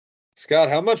Scott,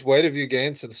 how much weight have you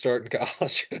gained since starting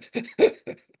college?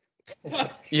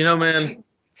 Man,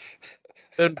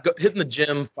 hitting the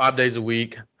gym 5 days a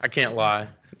week. I can't lie,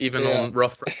 even Yeah. on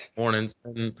rough mornings.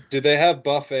 And Do they have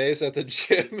buffets at the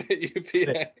gym at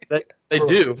UVA? they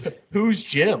do. Whose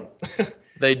gym?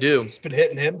 They do. It's been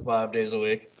hitting him 5 days a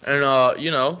week. And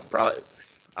probably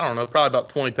about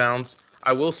 20 pounds.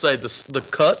 I will say the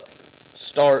cut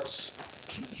starts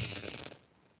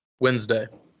Wednesday.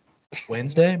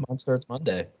 Wednesday? Mine starts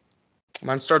Monday.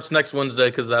 Mine starts next Wednesday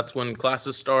because that's when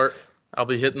classes start. I'll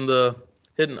be hitting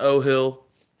O Hill,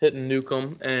 hitting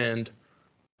Newcomb, and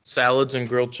salads and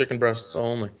grilled chicken breasts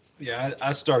only. Yeah,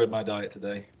 I started my diet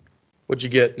today. What'd you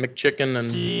get? McChicken and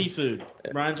seafood.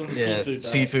 Ryan's on the seafood diet.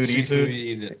 Seafood, Seafood, eat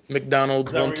eat it. McDonald's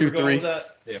Is that 1, where 2, you were going 3. with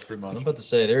that? Yeah, pretty much. I'm about to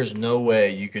say there's no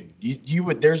way you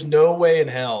would. There's no way in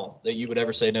hell that you would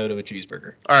ever say no to a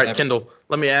cheeseburger. All right, Ever. Kendall.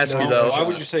 Let me ask you No, though. Why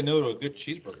would you say no to a good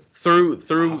cheeseburger?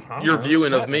 Through I don't your know,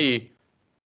 viewing it's of me,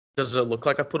 does it look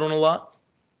like I put on a lot?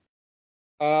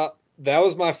 That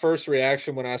was my first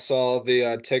reaction when I saw the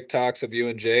TikToks of you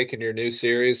and Jake in your new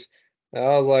series. I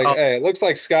was like, hey, it looks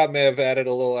like Scott may have added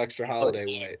a little extra holiday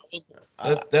weight.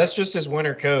 That's just his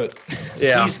winter coat.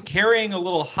 Yeah. He's carrying a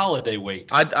little holiday weight.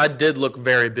 I did look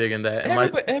very big in that.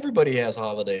 Everybody has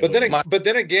holiday. But weight.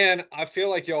 then again, I feel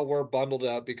like y'all were bundled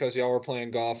up because y'all were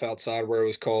playing golf outside where it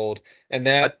was cold, and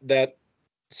that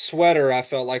sweater I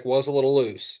felt like was a little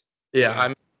loose. Yeah,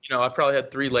 I probably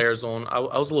had 3 layers on. I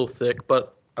was a little thick,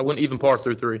 but I went even par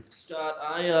through 3. Scott,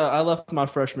 I left my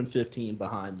freshman 15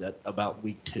 behind at about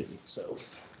week 2. So.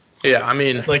 Yeah, I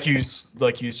mean, like you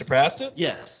surpassed it.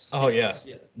 Yes. Oh yeah.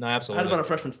 Yeah. No, I had absolutely. about a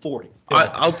freshman 40.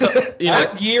 I'll tell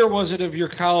What year was it of your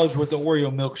college with the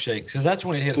Oreo milkshakes? Because that's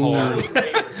when it hit hard.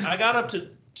 I got up to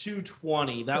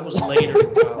 220. That was later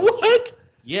in college. What?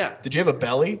 Yeah. Did you have a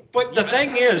belly? But the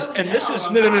thing is, and this is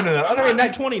No. I mean,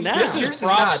 220 now. This is Yours is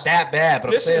props. not that bad,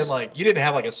 but This I'm saying is- like you didn't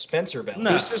have like a Spencer belly.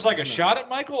 No. This is like a shot at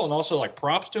Michael and also like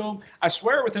props to him. I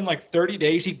swear within like 30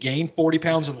 days he gained 40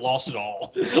 pounds and lost it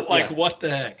all. Like Yeah. what the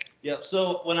heck? Yep.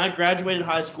 So when I graduated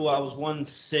high school, I was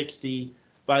 160.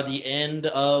 By the end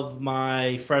of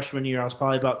my freshman year, I was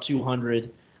probably about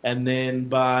 200. And then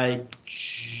by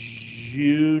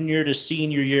junior to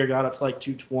senior year, got up to like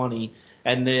 220.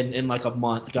 And then in like a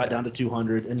month, got down to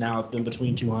 200. And now I've been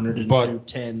between 200 and But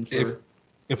 210 for.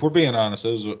 If we're being honest,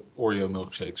 those Oreo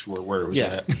milkshakes were where it was Yeah,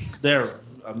 at. they're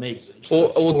amazing. Well,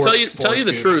 tell you four the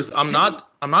scoops. truth. I'm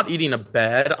not eating a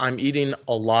bad. I'm eating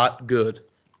a lot good,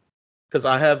 because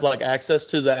I have like access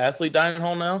to the athlete dining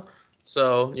hall now.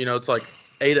 So it's like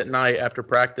 8 at night after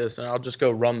practice, and I'll just go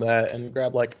run that and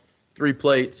grab like 3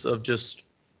 plates of just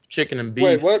chicken and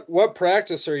beef. Wait, what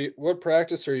practice are you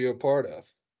a part of?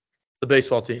 The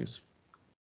baseball teams.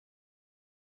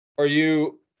 Are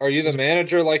you the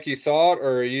manager like you thought,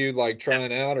 or are you like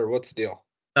trying out, or what's the deal?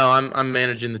 No, I'm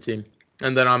managing the team,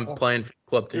 and then I'm playing for the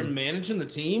club You're team. managing the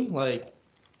team like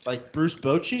Bruce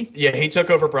Bochy? Yeah, he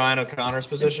took over Brian O'Connor's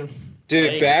position.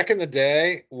 Dude, Hey. back in the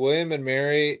day, William and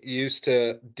Mary used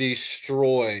to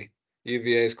destroy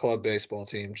UVA's club baseball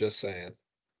team. Just saying.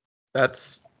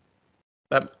 That's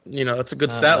a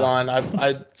good stat line.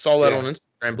 I saw that Yeah. on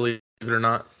Instagram, believe it or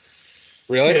not.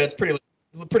 Really? Yeah, it's pretty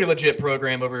legit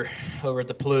program over at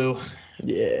the Plu.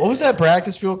 Yeah. What was that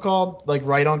practice field called? Like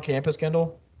right on campus,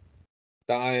 Kendall?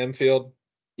 The IM field.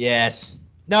 Yes.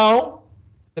 No.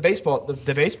 The baseball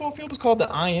field was called the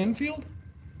IM field?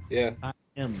 Yeah.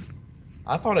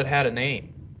 I thought it had a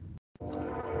name.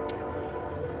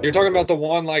 You're talking about the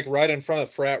one like right in front of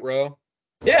Frat Row,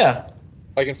 Yeah.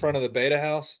 like in front of the Beta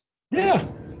House. Yeah.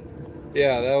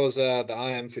 Yeah, that was the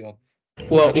IM field.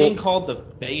 Well, Being called the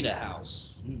Beta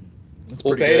House. That's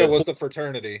Well, pretty Beta good. was the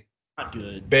fraternity. Not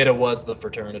good. Beta was the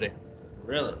fraternity.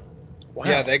 Really? wow.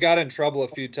 Yeah, they got in trouble a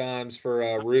few times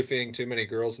for roofing too many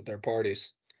girls at their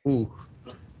parties. Ooh.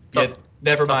 Yeah, Tough.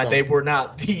 never Tough mind. one. They were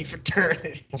not the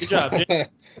fraternity. Good job, Jake.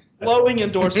 Glowing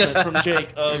endorsement from Jake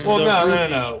of Well, the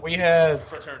no. We had,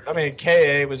 fraternity. I mean,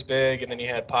 KA was big, and then you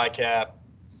had Pi Cap.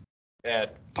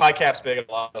 Pi Cap's big at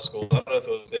a lot of schools. I don't know if it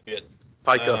was big at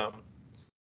Pica.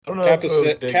 I don't know if it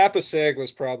was big. Kappa Sig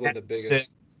was probably the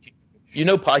biggest.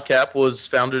 Pi Cap was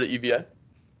founded at UVA?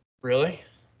 Really?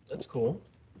 That's cool.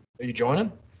 Are you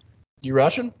joining? You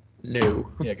rushing?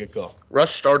 No. Yeah, good call.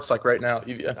 Rush starts like right now at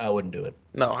UVA. I wouldn't do it.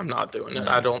 No, I'm not doing it. No.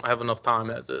 I don't have enough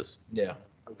time as is. Yeah.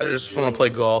 I just want to play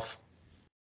golf.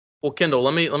 Well, Kendall,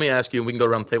 let me ask you, and we can go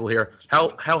around the table here.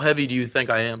 How heavy do you think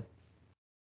I am?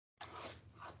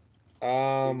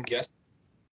 Guess.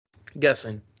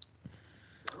 Guessing.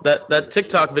 That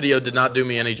TikTok video did not do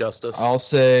me any justice. I'll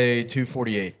say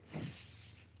 248.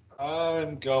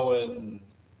 I'm going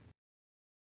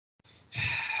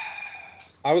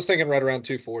I was thinking right around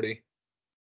 240.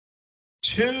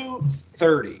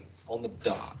 230 on the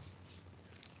dot.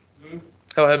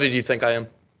 How heavy do you think I am?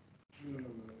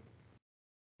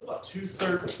 About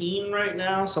 213 right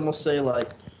now. So I'm gonna say like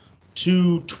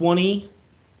 220.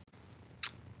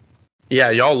 Yeah,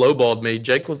 y'all lowballed me.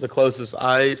 Jake was the closest.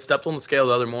 I stepped on the scale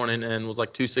the other morning and was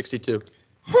like 262.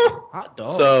 Hot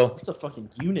dog. So- That's a fucking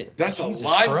unit. That's Jesus a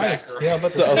linebacker. Christ. Yeah,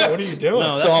 but So- what are you doing?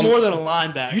 No, So that's I'm- more than a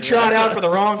linebacker. You tried That's out a- for the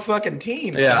wrong fucking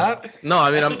team, Yeah. Scott. No,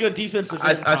 I mean That's I'm. a good defensive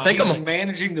I end. think He's I'm.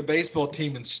 managing the baseball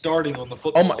team and starting on the Oh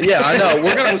football. my, yeah, I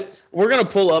know. We're gonna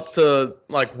pull up to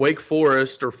like Wake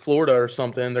Forest or Florida or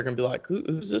something. They're gonna be like,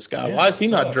 who's this guy? Yeah, Why is he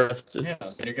not tough. dressed as? Yeah,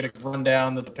 and you're gonna run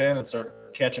down the pen and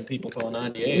start catching people till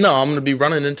 98. No, I'm gonna be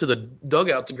running into the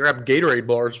dugout to grab Gatorade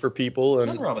bars for people, There's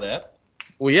and nothing wrong with that.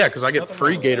 well, yeah, because I get Nothing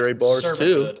free wrong with that. Gatorade bars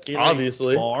too. Servanthood. Gatorade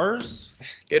Obviously, Bars?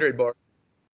 Gatorade bar.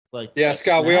 Like Yeah, like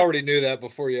Scott, we snack? already knew that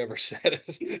before you ever said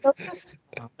it.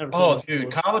 I've never Oh, seen dude,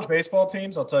 those college baseball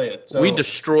teams, I'll tell you. So We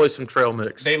destroy some trail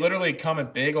mix. they literally come in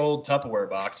big old Tupperware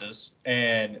boxes,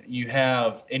 and you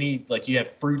have you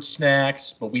have fruit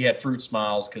snacks, but we had Fruit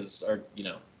Smiles because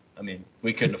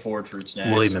we couldn't afford fruit snacks.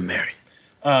 William and Mary.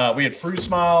 We had Fruit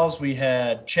Smiles, we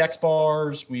had Chex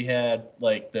bars, we had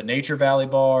like the Nature Valley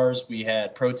bars, we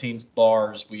had Proteins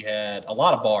bars, we had a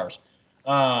lot of bars.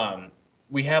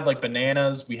 We had like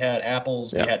bananas, we had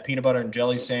apples, Yeah. we had peanut butter and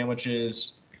jelly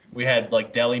sandwiches, we had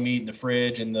like deli meat in the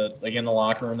fridge and in the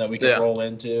locker room that we could Yeah. roll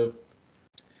into.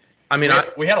 I mean,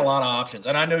 We had a lot of options,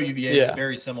 and I know UVA Yeah. is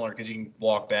very similar because you can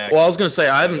walk back. well, I was gonna say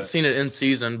I haven't Okay. seen it in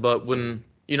season, but when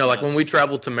like when we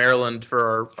traveled to Maryland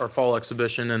for our fall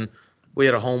exhibition and we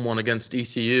had a home one against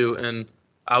ECU, and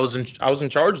I was in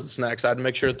charge of the snacks. I had to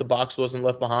make sure that the box wasn't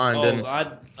left behind, and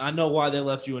I know why they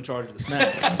left you in charge of the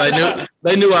snacks.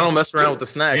 they knew I don't mess around with the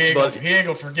snacks, but. he ain't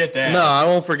gonna forget that. No, I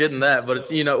won't forget that. But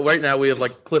it's right now we have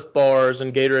like Cliff bars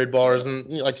and Gatorade bars, and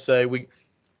like I say,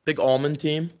 big almond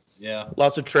team, Yeah.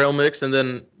 lots of trail mix, and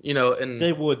then and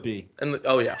They would be.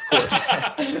 oh yeah, of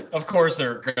course. Of course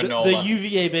they're The granola.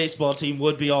 UVA baseball team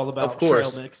would be all about Of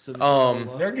course. trail mix. And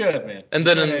They're good, man. And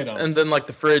then Can't hate 'em. and then like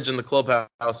the fridge in the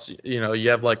clubhouse, you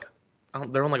have like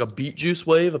they're on like a beet juice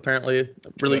wave, apparently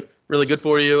really really good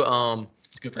for you.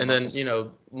 It's good for And muscles. then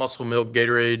muscle milk,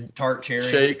 Gatorade Tart cherry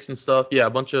shakes and stuff. Yeah, a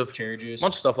bunch of cherry juice.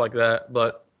 stuff like that.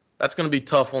 But that's gonna be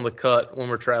tough on the cut when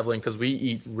we're traveling because we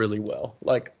eat really well.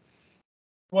 Like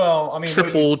Well, I mean,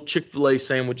 triple Chick-fil-A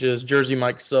sandwiches, Jersey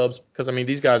Mike subs, because I mean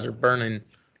these guys are burning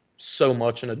so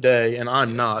much in a day, and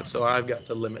I'm not, so I've got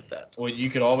to limit that. well, you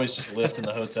could always just lift in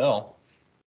the hotel.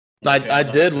 I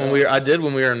Okay, did so- when we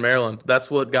were in Maryland. That's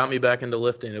what got me back into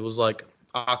lifting. It was like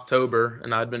October,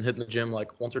 and I'd been hitting the gym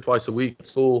like once or twice a week at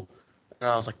school, and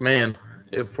I was like, man,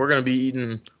 if we're gonna be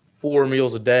eating 4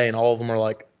 meals a day and all of them are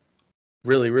like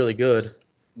really really good,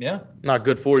 Yeah, not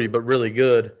good for you, but really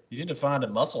good, you need to find a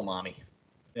muscle mommy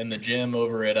in the gym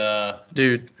over at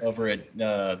dude.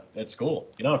 at school.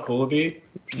 You know how cool it'd be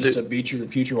just Dude. to beat your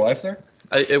future wife there.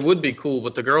 It would be cool,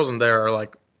 but the girls in there are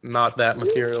like not that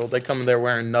material. They come in there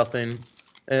wearing nothing.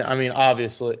 And, I mean,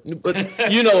 obviously, but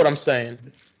you know what I'm saying.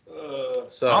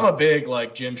 So I'm a big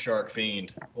like Gymshark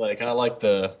fiend. Like I like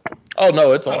the oh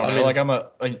no, it's all. I don't know. mean,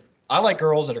 Like I like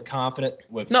girls that are confident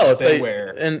with no, what if they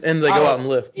wear. and they I go don't- out and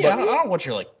lift. Yeah, but, I don't want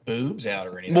your like boobs out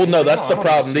or anything. well, no, Like, that's I the don't need to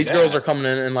problem. see These girls that. are coming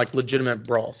in like legitimate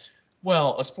bras,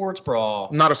 Well, a sports bra.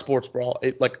 not a sports bra,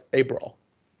 like a bra.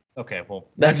 Okay, well,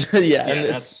 That's yeah, and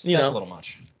that's it's you a know. little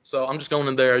much. So I'm just going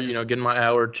in there, getting my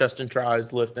hour chest and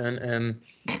tries lifting and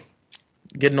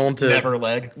getting on to Never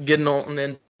leg. getting on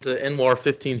into NWAR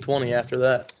 1520 after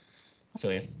that. I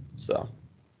feel you. So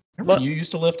Remember But- you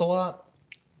used to lift a lot?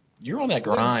 You were on that I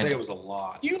wouldn't say grind. it was a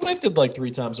lot. You lifted like 3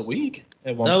 times a week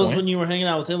at one that was point. when you were hanging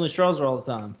out with Emily Strasser all the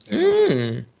time,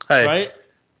 hey, right?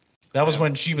 That was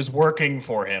when she was working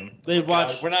for him. They'd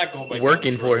watch We're not going back.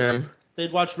 working down for this road. him.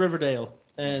 they'd watch Riverdale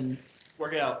and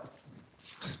work out.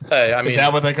 Hey, I mean, Is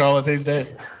that what they call it these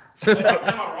days? Am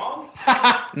I wrong?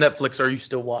 Netflix, are you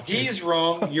still watching? He's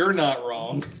wrong. You're not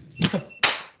wrong.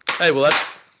 Hey, well,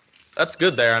 that's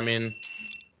good there. I mean,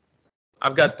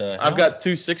 I've got the hell?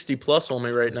 260 plus on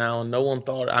me right now, and no one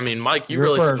thought. I mean, Mike, you You're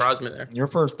really first. surprised me there. Your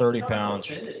first 30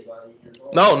 pounds.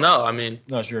 No, I mean,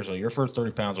 No, seriously, your first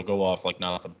 30 pounds will go off like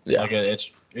nothing. Yeah. Like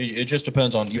it just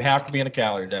depends on. You have to be in a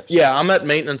calorie deficit. yeah, I'm at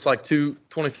maintenance like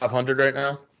 2,500 right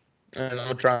now, and I'm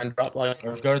gonna try and drop like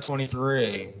Or go to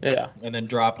 23 yeah, and then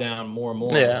drop down more and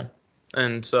more. yeah,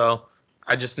 and so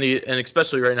I just need, and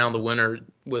especially right now in the winter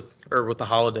with the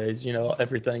holidays,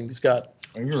 everything's got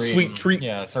Or you're sweet eating, treats.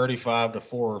 Yeah, 35 to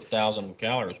 4,000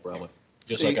 calories probably,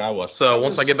 just See, like I was. So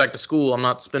once I get back to school, I'm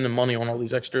not spending money on all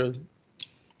these extra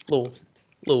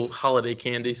little holiday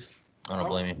candies. I don't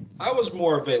blame you. I was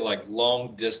more of a like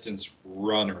long distance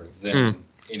runner than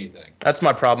anything. That's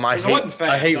my problem. I 'Cause I wasn't hate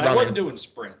fast. I hate I wasn't running. doing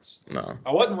sprints. No.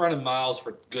 I wasn't running miles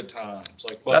for good times.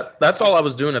 Like, but That's all I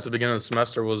was doing at the beginning of the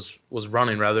semester was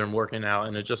running rather than working out,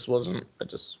 and it just wasn't.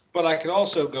 but I could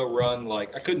also go run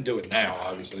like I couldn't do it now,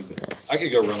 obviously, but I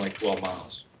could go run like 12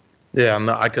 miles. Yeah,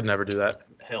 no, I could never do that.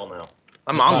 Hell no.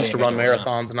 My mom Not used to even run going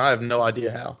marathons, and I have no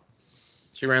idea how.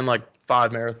 She ran like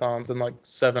 5 marathons and like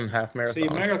 7 half marathons. See,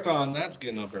 marathon, that's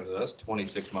getting up there. That's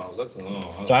 26 miles. That's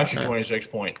It's actually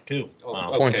 26.2.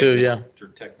 Wow. Point two, yeah. You're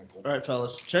technical. All right,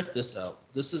 fellas, check this out.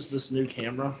 This is this new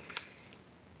camera.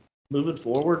 Moving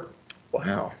forward,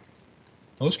 Wow.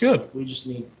 Looks good. we just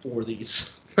need 4 of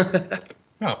these.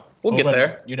 No, We'll get but,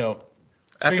 there. You know,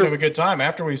 speaking of After. a good time,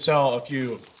 after we sell a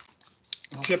few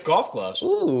chip golf gloves,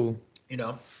 Ooh. you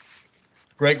know,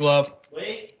 great glove.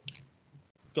 Wait.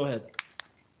 Go ahead.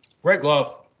 Great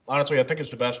glove. Honestly, I think it's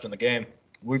the best in the game.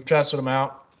 We've tested them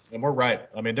out, and we're right.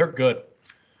 I mean, they're good.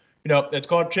 You know, it's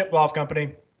called Chip Golf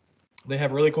Company. They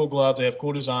have really cool gloves. They have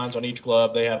cool designs on each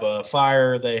glove. They have a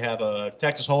Fire. They have a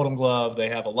Texas Hold'em glove. They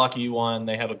have a Lucky one.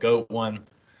 They have a Goat one.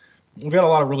 We've got a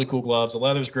lot of really cool gloves. The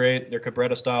leather's great. They're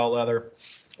Cabretta style leather.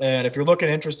 And if you're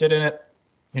interested in it,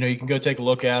 you know, you can go take a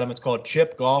look at them. It's called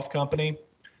Chip Golf Company.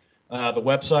 The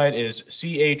website is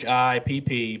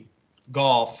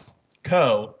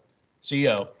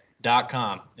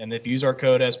chippgolfco.com. And if you use our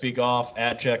code SBGolf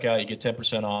at checkout, you get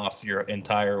 10% off your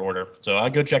entire order. So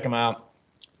I'd go check them out.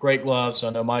 Great gloves. I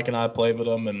know Mike and I played with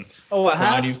them, and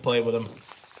Brian, you've played with them.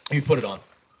 You put it on.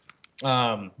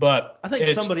 But I think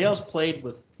somebody else played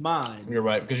with mine. You're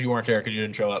right, because you weren't there because you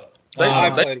didn't show up.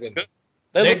 I played with them.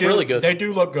 They look really good. They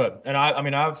do look good, and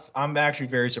I'm actually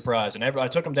very surprised. And I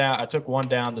took them down. I took one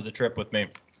down to the trip with me,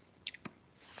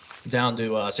 down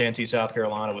to Santee, South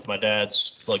Carolina, with my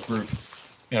dad's group.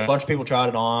 You know, a bunch of people tried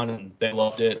it on, and they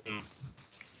loved it. And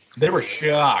they were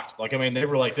shocked. They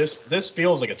were like, this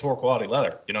feels like a tour quality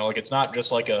leather. You know, it's not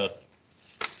just like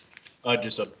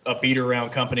just a beat around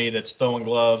company that's throwing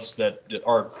gloves that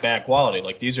are bad quality.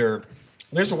 Like these are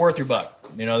worth your buck.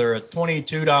 You know, they're a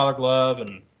 $22 glove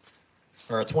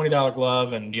or a $20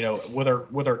 glove, and you know, with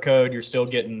our code, you're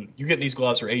getting these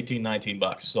gloves for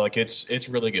 $18-19. So it's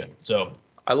really good. So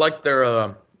I like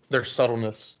their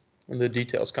subtleness and the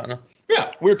details kind of.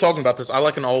 yeah, We were talking about this. I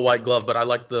like an all white glove, but I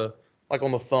like on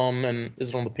the thumb, and is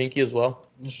it on the pinky as well?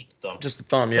 just the thumb. Just the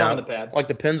thumb, Thumb yeah. and the pad. Like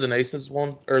the Pins and Aces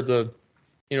one, or the,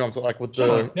 you know, like with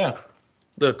Yeah,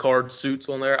 the card suits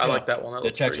on there. I Yeah. like that one. That the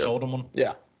looks pretty Texas good. Hold'em one.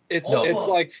 Yeah. It's Oh. it's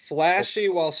like flashy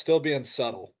while still being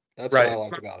subtle. That's Right. what I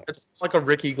like about it. It's like a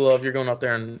Ricky glove. You're going out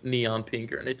there in neon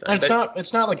pink or anything. And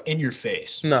it's not like in your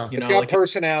face. No. You It's know, got like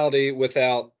personality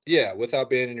without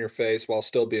being in your face while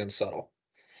still being subtle.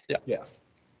 yeah.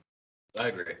 I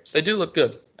agree. They do look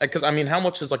good. Because, I mean, how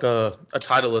much is like a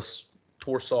Titleist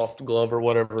Tour Soft glove or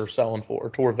whatever selling for? Or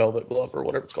Tour Velvet glove or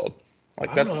whatever it's called. Like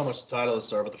I don't know how much the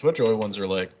Titleists are, but the FootJoy ones are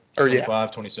like Or, yeah.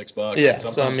 $25, $26. Yeah, And so,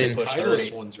 sometimes I mean, they push Titleist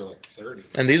 30. ones are like 30.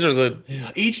 And these are the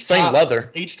Each same top, leather.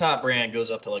 Each top brand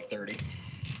goes up to like 30.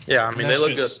 Yeah, I mean, they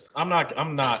look good. I'm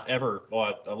not ever.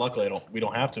 Well, luckily we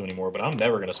don't have to anymore. But I'm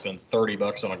never gonna spend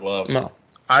 $30 on a glove. No.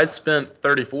 I spent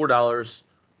 $34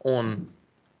 on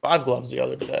 5 gloves the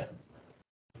other day.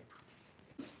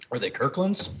 Are they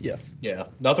Kirklands? Yes. Yeah,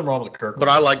 nothing wrong with the Kirklands. But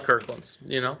I like Kirkland's,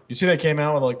 you know? You see, they came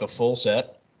out with like the full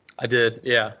set. I did,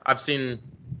 yeah. I've seen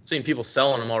people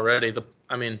selling them already.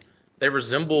 They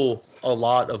resemble a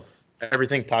lot of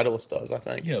everything Titleist does, I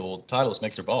think. Yeah, well, Titleist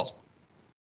makes their balls.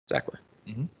 Exactly.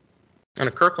 Mhm. And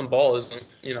a Kirkland ball isn't,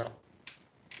 you know,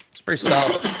 it's pretty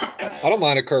solid. I don't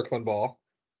mind a Kirkland ball.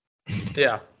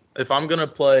 Yeah. If I'm going to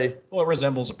play, Well, it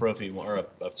resembles a Pro V1, or a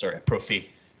Pro V.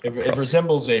 It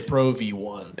resembles a Pro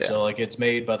V1. Yeah. So like it's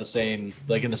made by the same,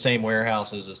 like in the same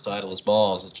warehouses as Titleist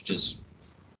balls. It's just,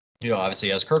 you know, obviously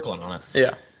has Kirkland on it.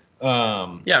 yeah.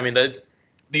 Yeah, I mean,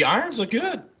 The irons look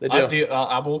good. They do.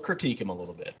 I will critique them a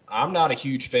little bit. I'm not a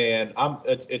huge fan.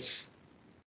 It's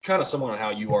kind of similar to how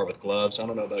you are with gloves. I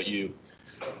don't know about you.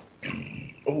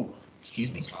 Oh,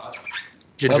 excuse me.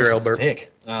 ginger ale That was burp.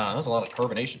 thick. That was a lot of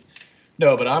carbonation.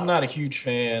 No, but I'm not a huge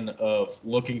fan of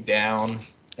looking down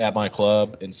at my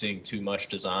club and seeing too much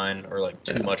design or like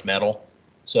too much metal.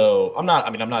 So I'm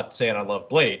not saying I love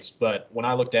blades, but when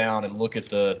I look down and look at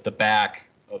the back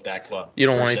of that club, You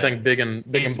don't want per se, anything big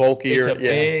and bulky. it's or a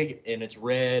big and it's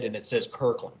red and it says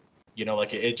Kirkland. You know,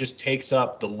 like it just takes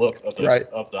up the look of the Right.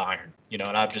 of the iron. You know,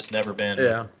 and I've just never been.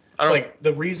 Yeah. I don't Like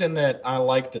the reason that I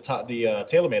like the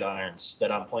TaylorMade irons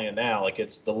that I'm playing now, like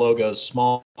it's the logo's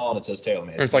small and it says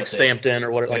TaylorMade. Or it's like That's it. stamped in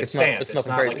or whatever. Like And it's stamped. not. It's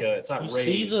nothing not crazy. like it's not You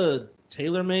raised. see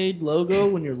TaylorMade logo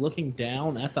when you're looking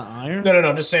down at the iron? No.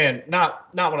 I'm just saying, not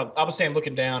when I was saying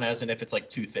looking down as in if it's like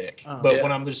too thick. Oh. But Yeah.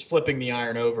 when I'm just flipping the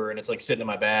iron over and it's like sitting in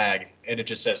my bag and it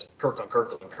just says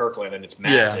Kirkland and it's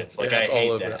massive. Yeah, Like it's I all hate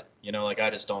over that. it. You know, like I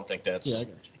just don't think that's. Yeah, I got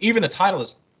you. Even the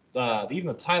Titleist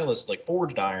like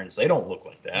forged irons, they don't look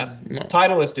like that. No.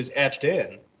 Titleist is etched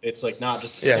in. It's like not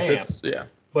just a Yeah, stamp, yeah.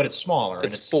 but it's smaller and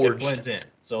It's it forged. blends in.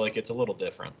 So like it's a little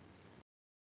different.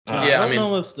 I Yeah, I don't mean-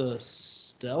 know if the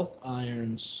Stealth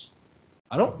irons.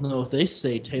 I don't know if they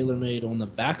say TaylorMade on the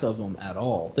back of them at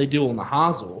all. They do on the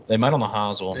hosel. They might on the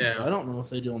hosel. I Yeah. don't know if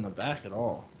they do on the back at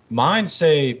all. Mine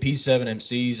say P7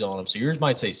 MCs on them, so yours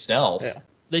might say Stealth. Yeah.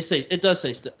 They say it does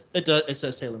say it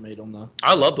says TaylorMade on the.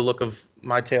 I love the look of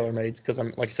my TaylorMades because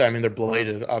I'm like I said, I mean they're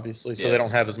bladed obviously, so Yeah. they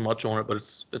don't have as much on it, but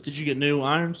it's. Did you get new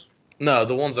irons? No,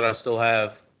 the ones that I still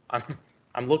have,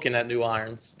 I'm looking at new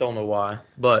irons. Don't know why,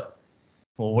 but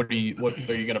Well, what are you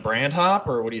gonna brand hop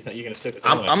or what do you think you're gonna stick with?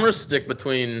 I'm gonna stick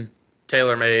between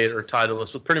TaylorMade or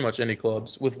Titleist with pretty much any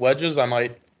clubs. With wedges, I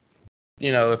might,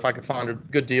 if I could find a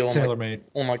good deal on TaylorMade.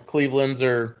 like Cleveland's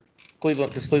or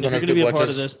Cleveland, because If Cleveland you're has gonna good be a part of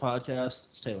wedges. this podcast,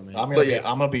 it's TaylorMade. I'm But yeah.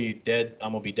 gonna be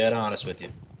dead honest with you.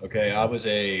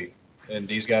 Okay, and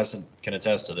these guys can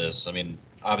attest to this. I mean,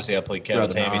 obviously I played Kevin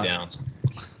Rather Tammy not. Downs,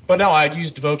 but no, I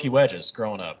used Vokey wedges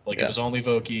growing up. Like Yeah. it was only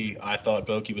Vokey. I thought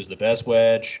Vokey was the best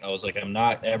wedge. I was like, I'm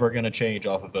not ever gonna change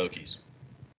off of Vokeys.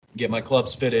 Get my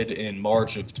clubs fitted in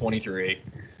March of 23,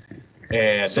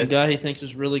 and Some guy he thinks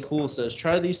is really cool says,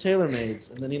 "Try these TaylorMades,"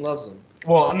 and then he loves them.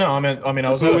 well, no, I mean,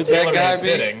 I was Who at a would that guy TaylorMade be?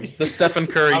 fitting. The Stephen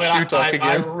Curry shoe talk I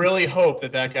again. really hope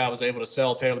that guy was able to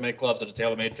sell TaylorMade clubs at a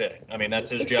TaylorMade fitting. I mean, that's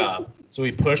his job. So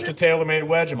he pushed a TaylorMade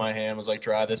wedge in my hand, was like,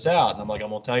 try this out. And I'm like, I'm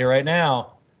going to tell you right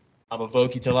now, I'm a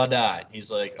Vokey till I die. He's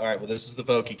like, all right, well, this is the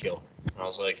Vokey kill. And I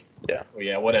was like, Yeah. well,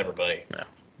 yeah, whatever, buddy. Yeah.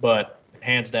 But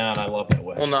hands down, I love that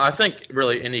wedge. Well, no, I think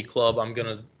really any club I'm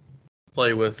gonna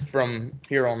play with from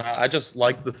here on out. I just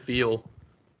like the feel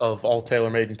of all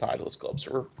TaylorMade and Titleist clubs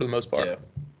for the most part. Yeah.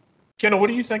 Kendall, what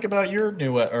do you think about your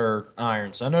new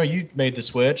irons? I know you made the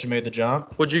switch and made the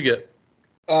jump. What'd you get?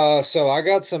 So I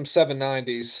got some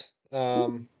 790s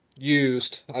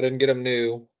used. I didn't get them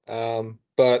new.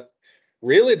 But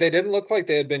really they didn't look like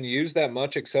they had been used that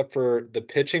much except for the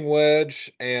pitching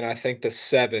wedge and I think the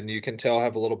 7 you can tell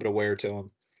have a little bit of wear to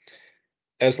them.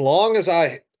 As long as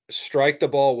I strike the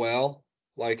ball well,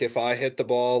 like if I hit the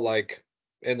ball like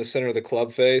in the center of the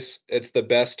club face, it's the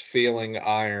best feeling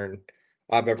iron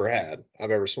I've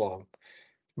ever swung.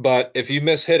 But if you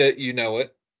miss hit it, you know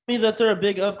it. Me that they're a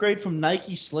big upgrade from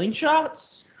Nike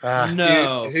Slingshots? Ah,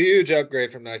 No. Huge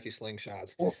upgrade from Nike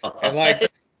Slingshots. And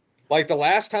like the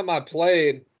last time I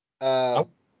played,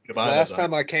 last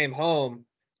time I came home,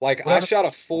 like I Whatever. shot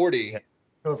a 40.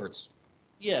 Coverts.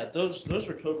 Yeah, those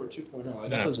were Covert 2.0. I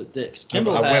got Yeah. those at Dick's. I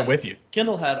went with you.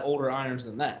 Kendall had older irons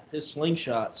than that. His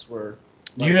Slingshots were.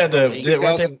 You had the- 08. did-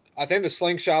 weren't they- 2000, I think the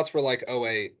Slingshots were like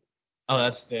 08. Oh,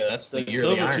 that's the the year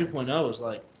of the Covert iron. 2.0 was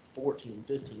like 14,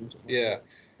 15. Something Yeah.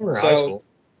 You were in So- high school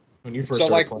when you first So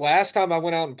started like playing. last time I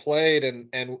went out and played and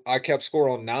I kept score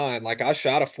on 9, like I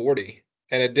shot a 40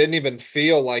 and it didn't even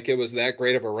feel like it was that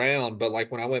great of a round. But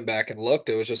like when I went back and looked,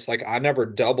 it was just like I never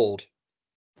doubled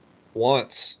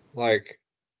once. Like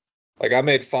I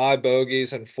made 5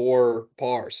 bogeys and 4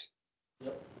 pars.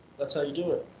 That's how you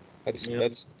do it.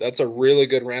 That's a really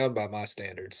good round by my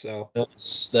standards. So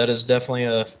That's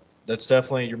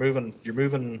definitely you're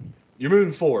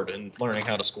moving forward and learning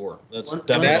how to score. That's One-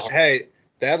 definitely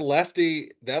that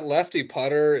lefty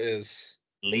putter is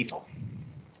lethal.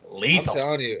 I'm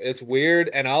telling you, it's weird.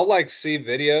 And I'll like see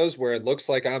videos where it looks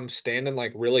like I'm standing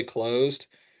like really closed.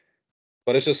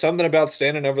 But it's just something about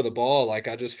standing over the ball. Like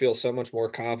I just feel so much more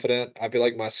confident. I feel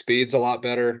like my speed's a lot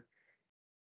better.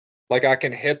 Like I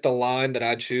can hit the line that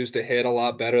I choose to hit a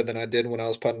lot better than I did when I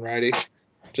was putting righty.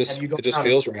 It just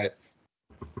feels right.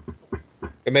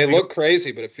 It may look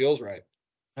crazy, but it feels right.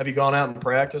 Have you gone out and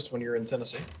practiced when you were in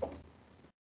Tennessee?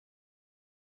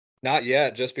 Not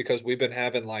yet, just because we've been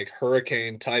having like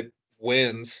hurricane type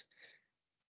winds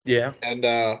yeah. and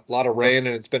a lot of rain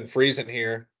and it's been freezing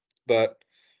here. But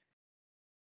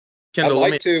Kendall, I'd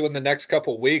let like to in the next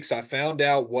couple weeks. I found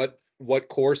out what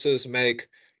courses make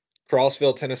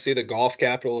Crossville, Tennessee, the golf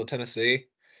capital of Tennessee.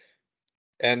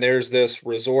 And there's this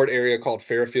resort area called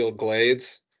Fairfield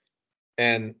Glades.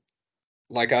 And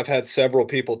like I've had several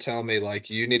people tell me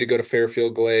like you need to go to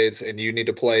Fairfield Glades and you need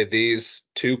to play these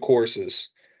 2 courses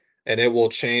and it will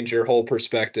change your whole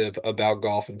perspective about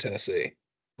golf in Tennessee.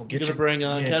 You gonna bring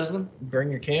Keslin?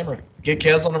 Bring your camera. Get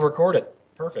Keslin to record it.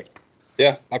 Perfect.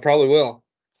 Yeah, I probably will.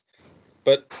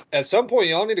 But at some point,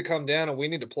 y'all need to come down and we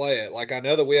need to play it. Like, I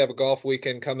know that we have a golf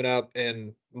weekend coming up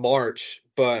in March,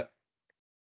 but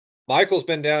Michael's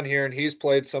been down here and he's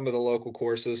played some of the local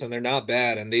courses, and they're not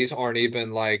bad. And these aren't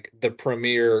even like the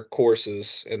premier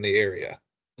courses in the area.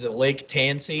 Is it Lake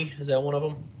Tansy? Is that one of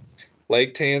them?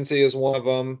 Lake Tansy is one of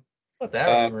them. What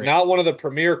that Not one of the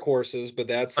premier courses, but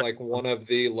that's like one of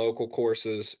the local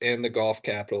courses in the golf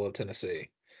capital of Tennessee.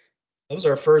 That was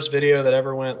our first video that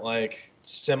ever went like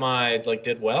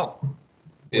did well.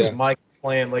 It was Yeah. Mike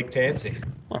playing Lake Tansy.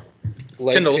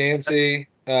 Lake Kendall. Tansy.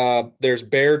 There's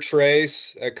Bear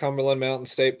Trace at Cumberland Mountain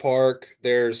State Park.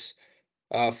 There's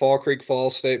Fall Creek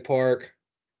Falls State Park.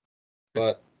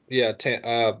 But yeah,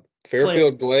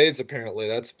 Fairfield Glades, apparently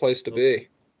that's a place to be.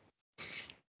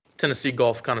 Tennessee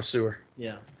golf connoisseur.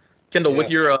 Yeah. Kendall,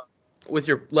 Yeah. with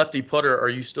your lefty putter, are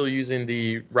you still using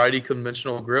the righty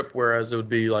conventional grip, whereas it would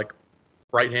be like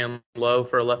right hand low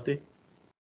for a lefty?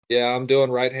 Yeah, I'm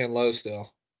doing right hand low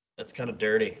still. That's kind of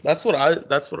dirty. That's what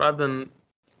I've been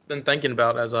thinking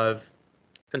about as I've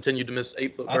continued to miss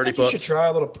 8-foot I birdie think you putts. should try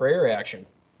a little prayer action.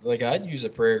 Like I'd use a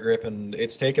prayer grip, and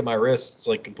it's taking my wrists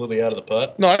like completely out of the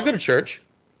putt. No, I go to church.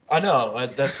 I know.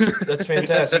 That's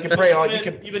fantastic. You can pray all. You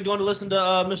can. You've been going to listen to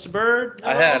Mr. Bird?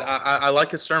 I had. I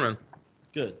like his sermon.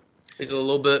 Good. He's a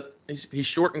little bit. He's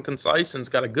short and concise, and it's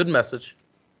got a good message.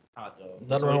 Hot dog.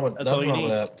 Nothing wrong with That's all you need.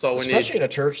 that. That's all we need. Especially in a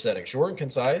church setting, short and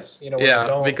concise. You know. Where you Yeah,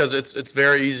 don't- because it's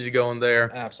very easy to go in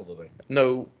there. Absolutely.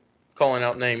 No calling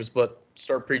out names, but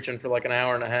start preaching for like an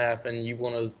hour and a half, and you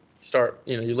want to start.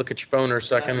 You look at your phone or a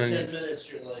second, After and 10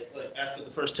 minutes, you're like after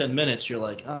the first 10 minutes, you're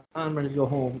like, I'm ready to go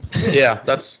home. yeah,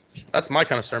 that's my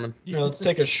kind of sermon. Let's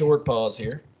take a short pause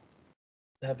here.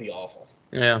 That'd be awful.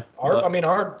 Yeah.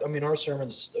 Our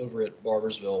sermons over at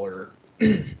Barbersville are,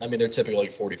 they're typically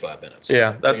like 45 minutes.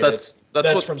 Yeah, That's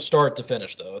what from start to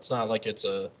finish though. It's not like it's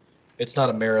not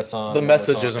a marathon. the when we're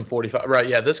message talking. isn't 45. Right.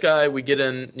 Yeah. This guy, we get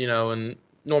in, and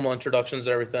normal introductions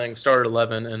and everything, start at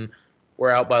 11, and we're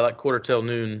out by like quarter till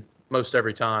noon most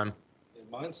every time.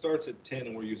 Mine starts at 10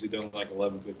 and we're usually done at like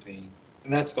 11:15,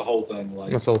 and that's the whole thing.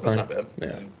 Like That's the whole That's thing. not bad. Yeah.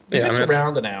 If Yeah. it's I mean,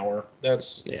 around an hour.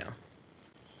 That's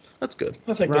that's good.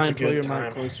 I think Ryan, that's a pull your good mic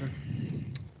time. closer.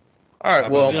 All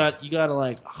right. Well, You gotta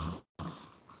like.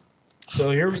 So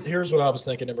here's what I was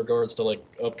thinking in regards to like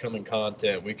upcoming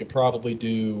content. We could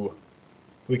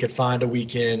find a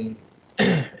weekend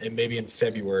and maybe in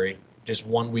February, just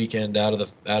one weekend out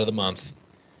of the month,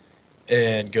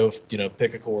 and go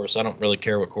pick a course. I don't really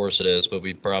care what course it is, but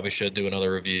we probably should do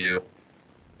another review.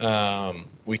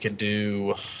 We can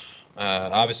do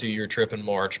obviously your trip in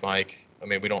March, Mike. I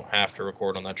mean, we don't have to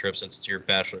record on that trip since it's your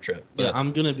bachelor trip. But Yeah,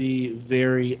 I'm gonna be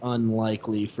very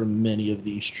unlikely for many of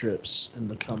these trips in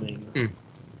the coming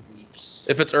weeks.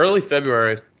 if it's early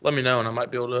February, let me know, and I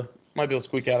might be able to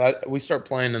squeak out. We start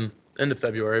playing in end of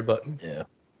February, but yeah,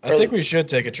 I think we should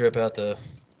take a trip out to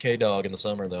K-Dog in the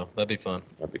summer though. That'd be fun.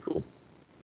 that'd be cool.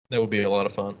 That would be a lot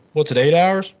of fun. What's it? 8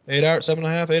 hours? 8 hours?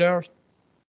 7.5? 8 hours?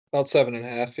 About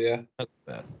 7.5, yeah. That's not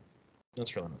bad.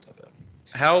 That's really not that bad.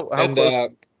 How And close?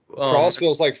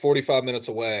 Crossville's like 45 minutes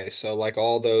away, so like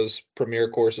all those premier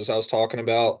courses I was talking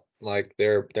about, like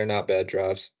they're not bad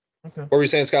drives. Okay. What were you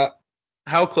saying, Scott?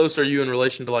 How close are you in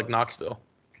relation to like Knoxville?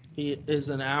 He is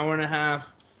an hour and a half.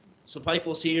 So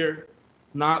Pikeville's here.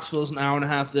 Knoxville's an hour and a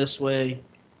half this way.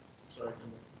 Sorry,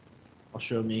 I'll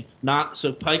show me.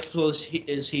 So Pikeville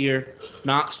is here.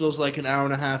 Knoxville's like an hour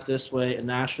and a half this way, and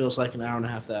Nashville's like an hour and a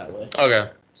half that way. Okay.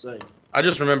 It's like, I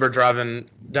just remember driving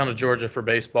down to Georgia for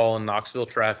baseball, and Knoxville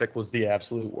traffic was the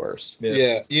absolute worst.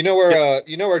 Yeah. You know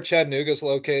where Chattanooga's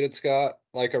located, Scott?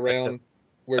 Like around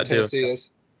where I do. Tennessee is?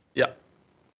 Yeah.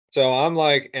 So I'm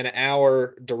like an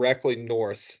hour directly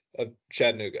north of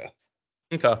Chattanooga.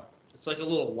 Okay. it's like a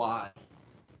little Y.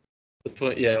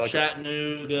 Yeah, like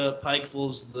Chattanooga,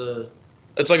 Pikeville's the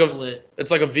it's like a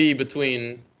split, V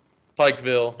between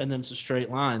Pikeville and then it's a straight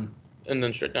line. and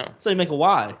then straight down. So you make a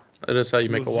Y. That is how you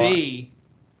make a Y. V,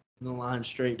 and the line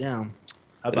straight down.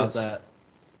 How It about is. that?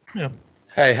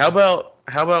 Hey, how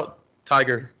about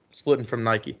Tiger splitting from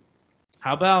Nike?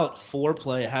 How about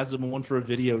Foreplay has them one for a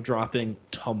video dropping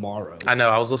tomorrow? I know.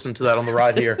 I was listening to that on the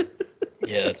ride here.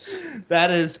 Yeah,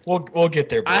 That is. we'll get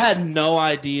there. Boys. I had no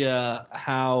idea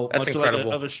how That's much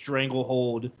incredible. of a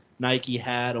stranglehold Nike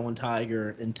had on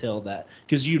Tiger until that.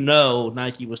 Because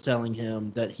Nike was telling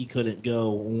him that he couldn't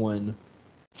go on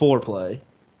Foreplay.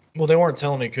 Well, they weren't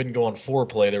telling me he couldn't go on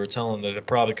foreplay. They were telling him that they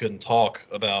probably couldn't talk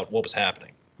about what was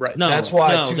happening. Right. No, That's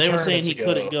why no, two they were saying tournaments he ago-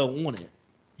 couldn't go on it.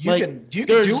 You Like, can do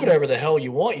there's- whatever the hell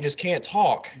you want. You just can't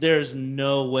talk. There's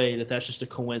no way that that's just a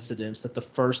coincidence that the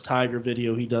first Tiger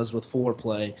video he does with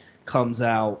Foreplay comes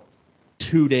out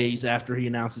 2 days after he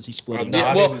announces he's splitting. No, Yeah,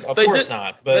 I well, mean, of they course did-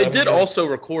 not. But They I mean, did they're- also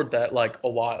record that like a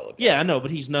while ago. Yeah, I know,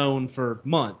 but he's known for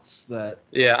months that.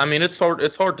 Yeah, I mean it's hard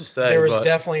to say. There was but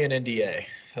definitely an NDA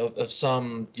of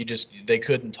some they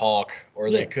couldn't talk or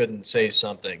Yeah. they couldn't say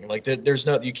something. Like there's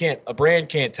no a brand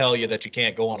can't tell you that you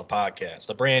can't go on a podcast.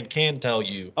 A brand can tell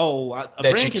you Oh, a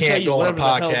that brand you can tell can't you go on a whatever the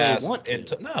hell they podcast want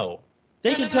to. no. They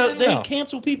No, can no, tell. no, no, They no.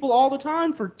 cancel people all the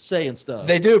time for saying stuff.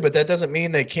 They do, but that doesn't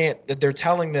mean they can't. That they're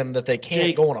telling them that they can't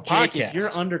Jake, go on a podcast. Jake, if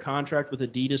you're under contract with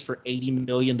Adidas for $80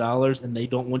 million and they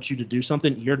don't want you to do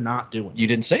something, you're not doing it. You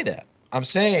didn't say that. I'm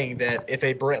saying that if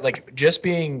a brand, like just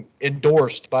being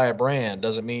endorsed by a brand,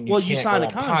 doesn't mean you Well, can't you sign go a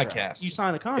on contract. podcasts. You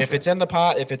sign a contract. If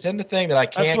it's in the thing that I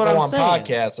can't what go I'm on saying.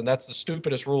 podcasts, and that's the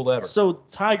stupidest rule ever. So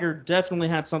Tiger definitely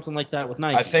had something like that with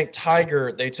Nike. I think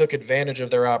Tiger, they took advantage of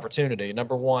their opportunity.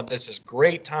 Number one, this is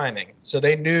great timing. So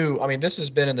they knew. I mean, this has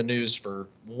been in the news for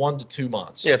 1 to 2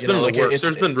 months. yeah, it's been in the works. it's-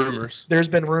 There's been rumors. There's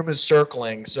been rumors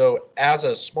circling. So as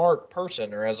a smart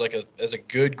person or as a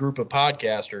good group of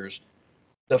podcasters,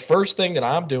 the first thing that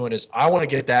I'm doing is I want to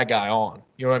get that guy on.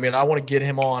 You know what I mean? I want to get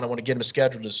him on. I want to get him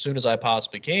scheduled as soon as I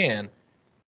possibly can.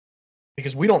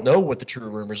 Because we don't know what the true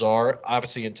rumors are,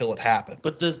 obviously, until it happened.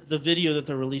 But the video that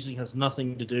they're releasing has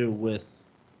nothing to do with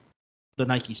the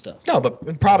Nike stuff. No,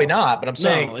 but probably not. But I'm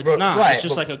saying No, it's not. Right, It's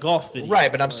just but- like a golf video.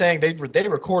 Right, but I'm Like, saying they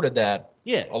recorded that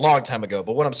yeah. a long time ago.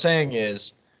 But what I'm saying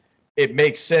is, it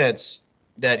makes sense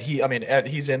that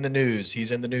he's in the news.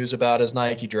 He's in the news about his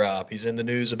Nike drop. He's in the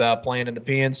news about playing in the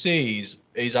PNC.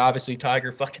 He's obviously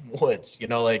Tiger fucking Woods. You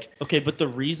know, like Okay, but the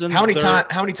reason how many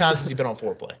times has he been on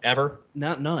Foreplay? Ever?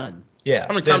 none. Yeah.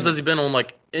 How many times has he been on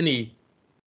like any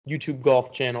YouTube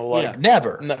golf channel? Like Yeah.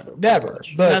 Never. Never. Never.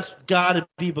 And But that's got to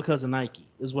be because of Nike,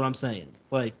 is what I'm saying.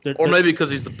 Like, or maybe because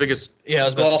he's the biggest yeah, I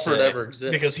was about to golfer to say, ever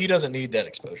exist. because he doesn't need that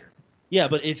exposure. yeah,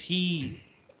 but if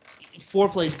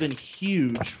Foreplay's been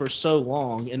huge for so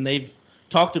long, and they've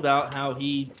talked about how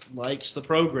he likes the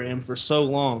program for so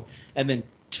long, and then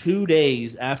 2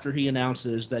 days after he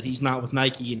announces that he's not with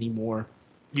Nike anymore,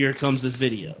 here comes this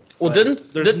video. Well,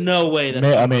 Like, there's no way that's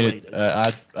I mean, unrelated.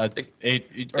 are it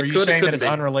you could- saying it that it's could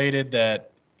be. unrelated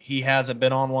that he hasn't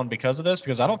been on one because of this?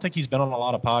 Because I don't think he's been on a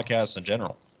lot of podcasts in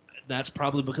general. That's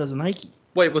probably because of Nike.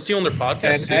 Wait, was he on their podcast?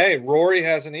 And too? hey, Rory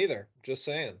hasn't either. Just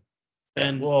saying.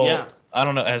 And Well, yeah, I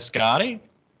don't know. Has Scotty?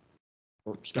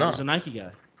 Scotty's No. a Nike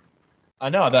guy. I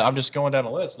know that. I'm just going down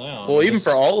the list now. Well, even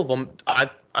for all of them,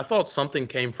 I thought something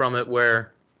came from it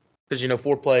where, because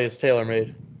Foreplay is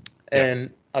TaylorMade, and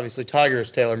obviously Tiger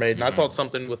is TaylorMade, and I thought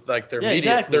something with like their Yeah,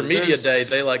 media exactly. their media There's- day,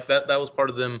 they like that was part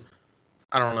of them.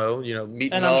 I don't know,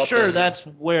 meeting And up. I'm sure that's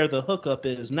where the hookup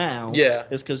is now. Yeah.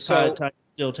 Is because So- Tiger's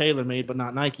still TaylorMade, but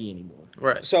not Nike anymore.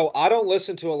 right. So I don't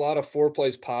listen to a lot of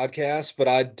Foreplay's podcasts, but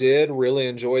I did really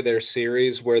enjoy their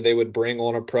series where they would bring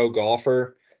on a pro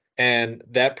golfer, and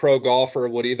that pro golfer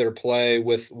would either play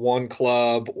with one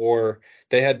club or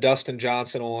they had Dustin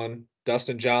Johnson on.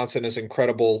 Dustin Johnson is an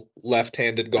incredible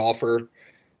left-handed golfer. Not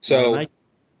So Nike.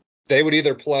 they would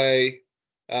either play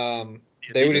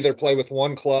with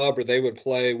one club or they would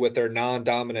play with their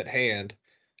non-dominant hand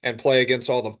and play against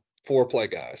all the Foreplay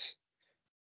guys.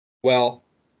 Well,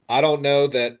 I don't know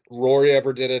that Rory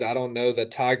ever did it. I don't know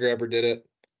that Tiger ever did it.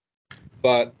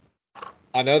 But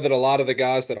I know that a lot of the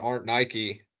guys that aren't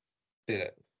Nike did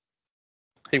it.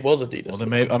 He was Adidas.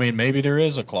 Well, then maybe there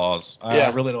is a clause. Yeah. I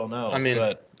really don't know. I mean,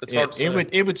 but it's hard to say.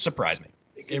 it would surprise me.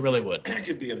 It really would. It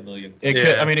could be a million. It Yeah.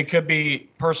 could. I mean, it could be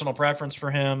personal preference for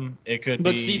him. It could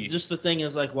But be. see, just the thing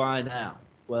is, like, why now?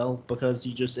 Well, because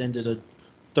he just ended a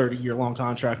 30-year-long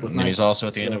contract with and Nike. he's also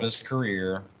at the end of So- his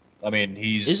career. I mean,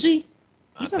 he's. Is he?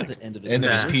 I He's not at think. the end of his End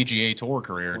of his Nah. PGA Tour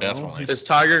career, Well, definitely. Is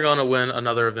Tiger gonna win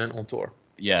another event on tour?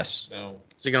 Yes. No,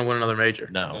 Is he gonna win another major?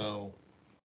 No. no.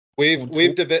 We've On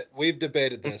we've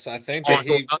debated this. I think that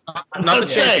he Not the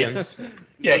champions.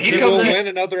 Yeah, he will win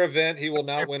another event. He will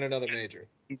not win another major.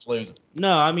 He's losing.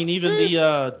 No, I mean even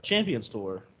the Champions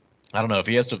Tour. I don't know if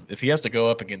he has to go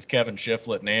up against Kevin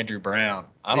Shiflett and Andrew Brown.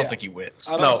 I don't Yeah. think he wins.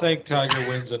 I don't No. think Tiger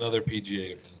wins another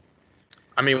PGA event.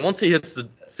 I mean, once he hits the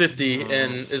 50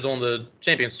 and is on the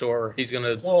Champions Tour, he's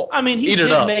gonna. Well, I mean, he Eat it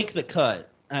did up. make the cut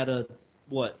at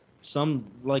some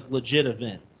like legit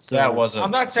event. So that wasn't.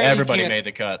 I'm not saying he everybody can't- made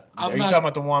the cut. I'm Are you not- talking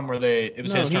about the one where it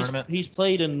was no, his he's, tournament? He's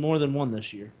played in more than one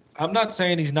this year. I'm not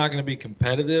saying he's not going to be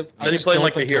competitive. I Did he just play in, don't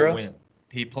like, the think he'll Hero? win.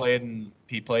 He played in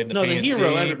the No, the PNC.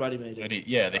 hero, everybody made it.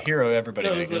 But the hero, everybody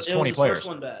No, made it. It was it 20 his players. first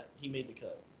one back. He made the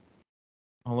cut.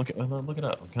 Oh, look it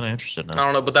up. I'm kind of interested I now.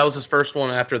 don't know, but that was his first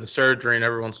one after the surgery, and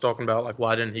everyone's talking about like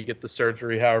why didn't he get the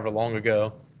surgery however long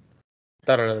ago?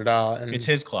 Da da da da. And It's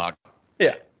his clock.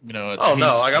 yeah. You know. Oh no,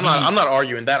 he's- like I'm not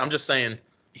arguing that. I'm just saying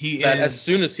that as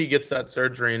soon as he gets that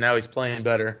surgery, and now he's playing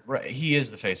better. Right, he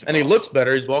is the face of And golf. he looks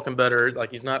better. He's walking better.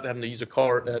 Like, he's not having to use a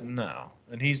cart. No,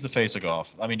 and he's the face of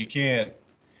golf. I mean, you can't.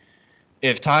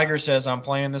 If Tiger says I'm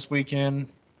playing this weekend,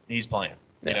 he's playing.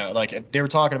 You know, like they were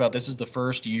talking about, this is the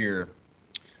first year.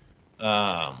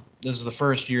 This is the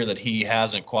first year that he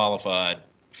hasn't qualified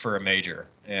for a major,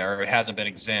 or hasn't been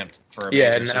exempt for a major,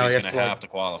 and so now he's he has going to to have to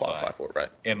qualify for it, right?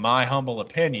 In my humble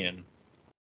opinion,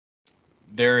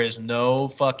 there is no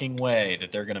fucking way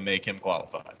that they're going to make him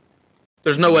qualify.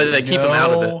 There's no way that they keep him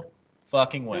out of it. No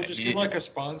fucking way. They'll just give like a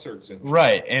sponsor exemption.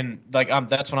 Right, and like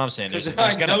that's what I'm saying. Because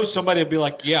I know somebody would be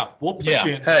like, yeah, we'll push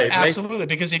you in. Hey, absolutely.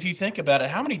 Because if you think about it,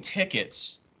 how many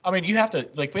tickets? I mean, you have to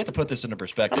we have to put this into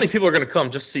perspective. How many people are going to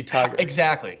come just to see Tiger?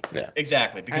 Exactly. Yeah.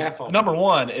 Exactly. Because Half of them. number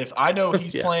one, if I know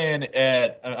he's playing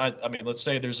at, I mean, let's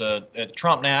say there's a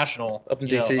Trump National Up in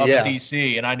DC, in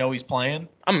DC, and I know he's playing.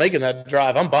 I'm making that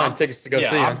drive. I'm buying tickets to go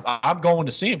see him. I'm going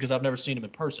to see him because I've never seen him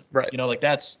in person. Right. You know, like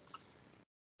that's.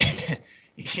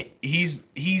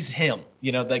 He's him.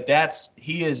 You know, like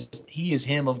he is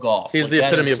him of golf. He's like, the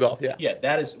epitome of golf. Yeah. Yeah,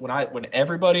 that is when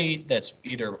everybody that's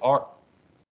either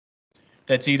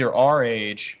our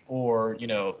age or, you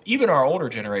know, even our older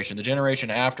generation, the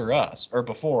generation after us or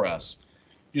before us,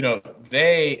 you know,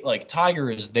 they like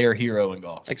Tiger is their hero in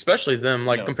golf. Especially them,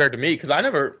 like, compared to me, because I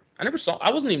never saw.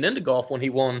 I wasn't even into golf when he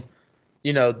won,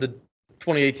 you know, the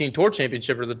 2018 Tour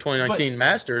Championship or the 2019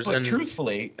 Masters. But and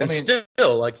truthfully, and I mean,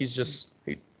 still, like, he's just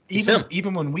he's him.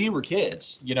 Even when we were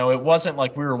kids, you know, it wasn't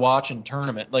like we were watching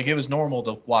tournament. Like, it was normal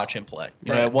to watch him play.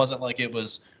 You know, it wasn't like it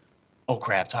was, oh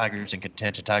crap, Tiger's in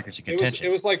contention.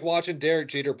 It was like watching Derek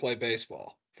Jeter play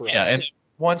baseball for us. Yeah, and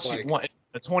once like,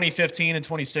 you 2015 and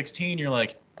 2016, you're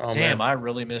like, oh, damn, man. I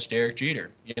really miss Derek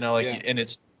Jeter. You know, like, and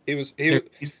it's he's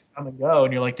come and go,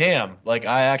 and you're like, damn, like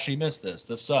I actually miss this.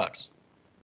 This sucks.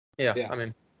 Yeah, Yeah. I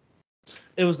mean,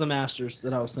 It was the Masters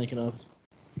that I was thinking of.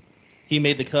 He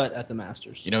made the cut at the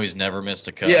Masters. You know, he's never missed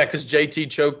a cut. yeah, because JT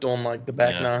choked on, like, the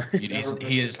back nine.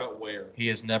 He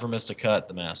has never missed a cut at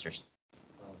the Masters.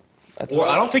 That's Or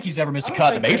I don't think he's ever missed a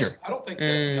cut at the major. I don't think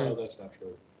no, that's not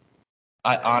true.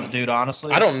 Dude,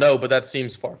 honestly, I don't know, but that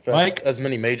seems far-fetched. Mike? As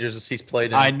many majors as he's played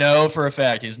in. I know for a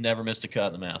fact he's never missed a cut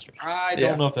in the Masters. I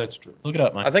don't know if that's true. Look it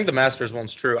up, Mike. I think the Masters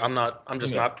one's true. I'm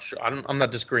just not sure. I'm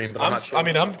not disagreeing, but I'm not sure. I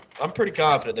mean, I'm pretty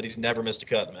confident that he's never missed a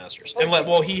cut in the Masters.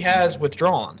 And he has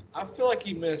withdrawn. I feel like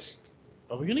he missed.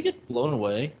 Are we gonna get blown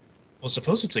away? Well,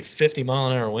 suppose it's like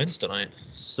 50-mile-an-hour winds tonight.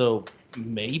 So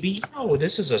maybe. Oh,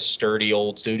 this is a sturdy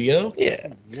old studio.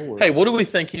 Yeah. Lord. Hey, what do we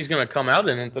think he's going to come out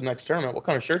in at the next tournament? What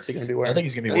kind of shirt's he going to be wearing? I think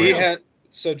he's gonna be wearing.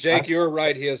 So Jake, you're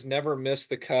right. He has never missed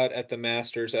the cut at the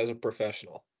Masters as a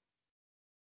professional.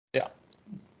 Yeah.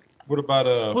 What about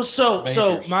Well, so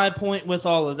majors? my point with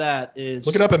all of that is,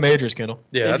 Look it up in majors, Kendall.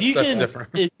 Yeah, if you that's can, different.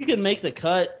 if you can make the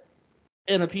cut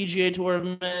in a PGA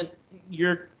tournament,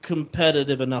 you're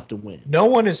competitive enough to win. No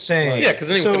one is saying. Yeah,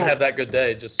 because anyone can have that good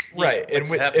day. Just Right,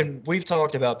 happen. and we've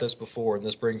talked about this before, and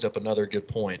this brings up another good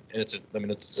point. And it's a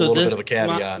So little bit of a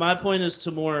caveat. My point is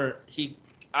to more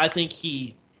I think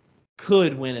he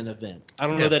could win an event. I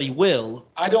don't know that he will.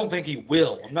 I don't think he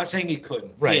will. I'm not saying he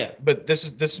couldn't. Right. Yeah. But this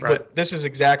is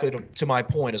exactly to my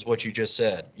point is what you just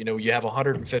said. You know, you have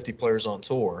 150 players on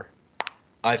tour.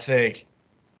 I think,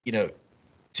 you know,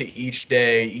 to each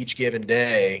given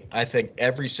day, I think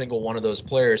every single one of those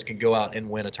players can go out and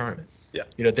win a tournament. Yeah.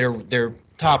 You know, they're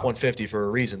top 150 for a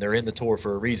reason. They're in the tour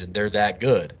for a reason. They're that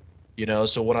good. You know,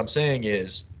 so what I'm saying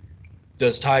is,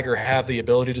 does Tiger have the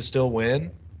ability to still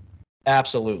win?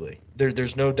 Absolutely.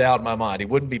 There's no doubt in my mind. He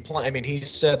wouldn't be playing. I mean, he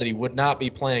said that he would not be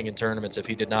playing in tournaments if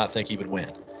he did not think he would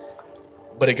win.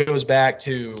 But it goes back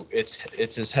to it's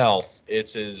his health.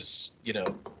 It's his, you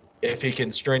know, if he can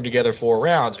string together 4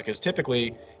 rounds, because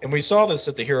typically, and we saw this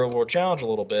at the Hero World Challenge a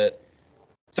little bit,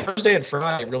 Thursday and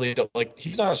Friday really don't, like,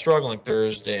 he's not struggling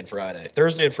Thursday and Friday.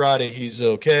 Thursday and Friday, he's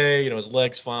okay. You know, his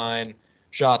leg's fine.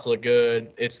 Shots look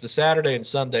good. It's the Saturday and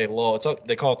Sunday lull.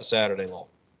 They call it the Saturday lull.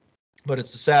 But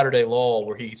it's the Saturday lull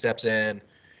where he steps in.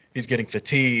 He's getting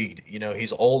fatigued. You know,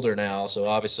 he's older now, so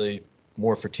obviously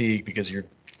more fatigue because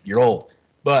you're old.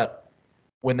 But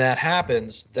when that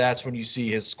happens, that's when you see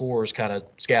his scores kind of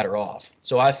scatter off.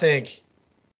 So I think.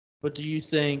 But do you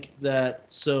think that,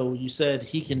 so you said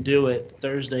he can do it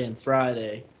Thursday and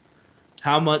Friday.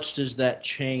 How much does that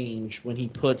change when he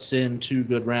puts in 2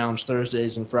 good rounds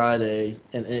Thursdays and Friday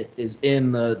and it is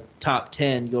in the top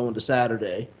 10 going to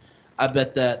Saturday? I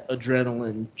bet that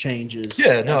adrenaline changes.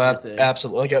 Yeah, no, everything.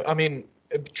 absolutely. Like, I mean,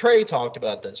 Trey talked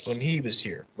about this when he was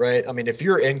here, right? I mean, if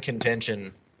you're in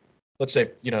contention, let's say,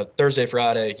 you know, Thursday,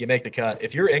 Friday, you make the cut.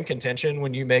 If you're in contention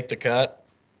when you make the cut,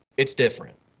 it's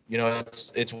different. You know,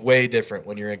 it's way different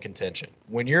when you're in contention.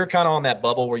 When you're kind of on that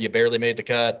bubble where you barely made the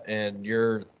cut and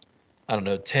you're, I don't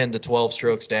know, 10 to 12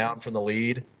 strokes down from the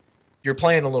lead, you're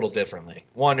playing a little differently.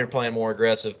 One, you're playing more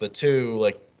aggressive, but two,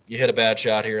 like you hit a bad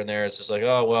shot here and there, it's just like,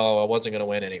 oh well, I wasn't going to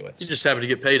win anyways. You just happen to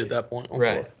get paid at that point.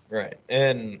 Right.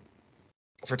 And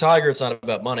for Tiger, it's not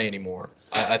about money anymore.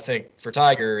 I think for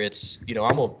Tiger, it's, you know,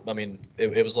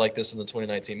 it was like this in the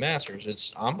 2019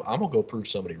 Masters. I'm gonna go prove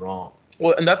somebody wrong.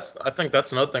 Well, and I think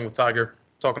that's another thing with Tiger,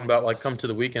 talking about like come to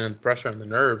the weekend and the pressure and the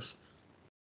nerves.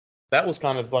 That was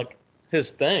kind of like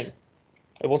his thing.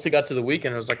 And once he got to the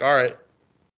weekend, it was like, all right,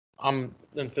 I'm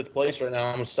in 5th place right now.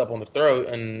 I'm gonna step on the throat,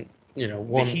 and you know,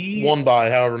 won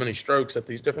by however many strokes at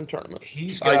these different tournaments.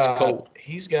 He's ice got cold.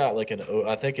 Like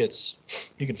I think it's,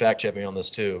 you can fact check me on this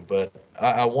too, but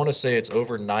I want to say it's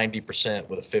over 90%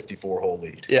 with a 54-hole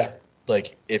lead. Yeah.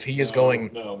 Like if he is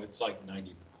going, No, it's like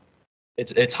 90.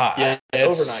 it's high. Yeah,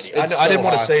 Over 90. I didn't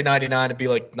want to say 99 and be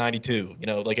like 92. You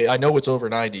know, like I know it's over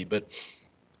 90, but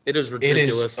it is it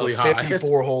ridiculously is a high.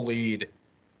 54-hole lead.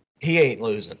 He ain't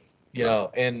losing. You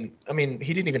know, and I mean,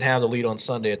 he didn't even have the lead on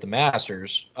Sunday at the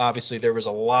Masters. Obviously, there was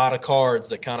a lot of cards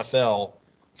that kind of fell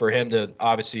for him to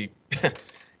obviously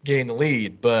gain the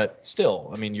lead. But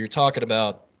still, I mean, you're talking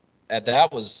about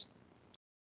that was,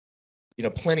 you know,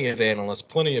 plenty of analysts,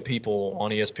 plenty of people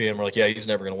on ESPN were like, yeah, he's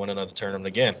never going to win another tournament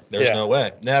again. There's no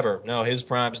way. Never. No, his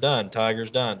prime's done.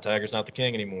 Tiger's done. Tiger's not the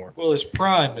king anymore. Well, his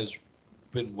prime has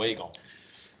been way gone.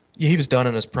 Yeah, he was done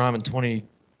in his prime in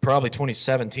probably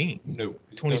 2017. No.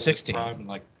 2016. Prime in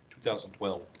like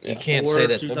 2012. You can't say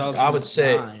that. I would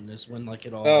say is when like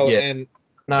it all. Oh, Yeah. and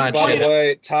nine. by shit. the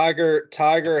way,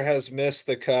 Tiger has missed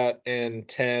the cut in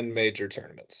 10 major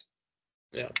tournaments.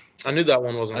 Yeah. I knew that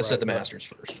one wasn't I right. said the but- Masters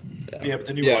first. Yeah, but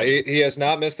the new Yeah, one. he has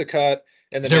not missed the cut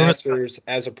in the He's never missed- Masters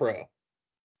as a pro.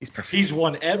 He's perfect. He's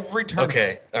won every tournament.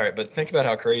 Okay, all right, but think about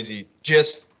how crazy.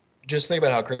 Just think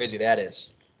about how crazy that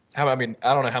is. I don't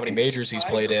know how many majors he's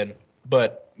played in,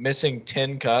 but missing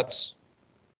 10 cuts,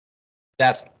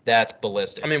 that's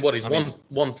ballistic. I mean, what, he's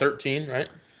won 13, right?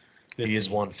 He has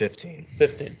won 15.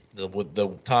 15.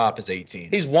 The top is 18.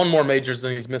 He's won more majors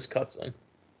than he's missed cuts in.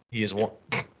 He has won.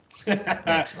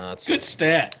 That's nuts. Good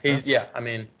stat.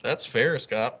 That's fair,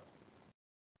 Scott.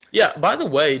 Yeah, by the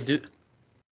way,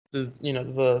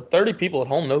 the 30 people at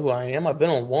home know who I am. I've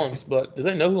been on once, but do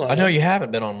they know who I am? I know you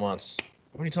haven't been on once.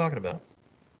 What are you talking about?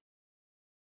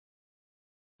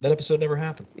 That episode never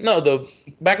happened. No,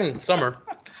 back in the summer.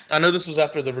 I know this was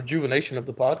after the rejuvenation of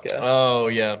the podcast. Oh,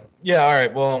 yeah. Yeah, all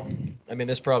right. Well, I mean,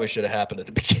 this probably should have happened at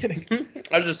the beginning.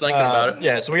 I was just thinking about it.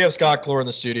 Yeah, so we have Scott Clore in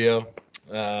the studio.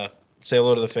 Say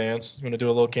hello to the fans. You want to do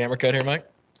a little camera cut here, Mike?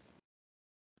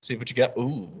 See what you got.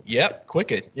 Ooh, yep,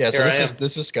 quick. Yeah, so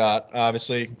this is Scott,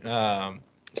 obviously.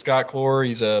 Scott Clore,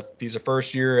 he's a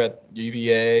first year at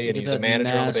UVA, and he's a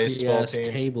manager on the baseball team.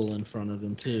 Table in front of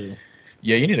him too.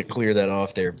 Yeah, you need to clear that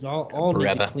off there. Y'all all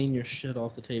need to clean your shit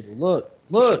off the table. Look.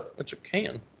 But you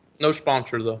can. No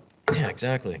sponsor though. Yeah,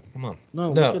 exactly. Come on.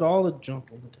 No, look at all the junk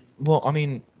on the table. Well, I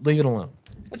mean, leave it alone.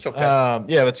 It's okay.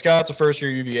 Yeah, but Scott's a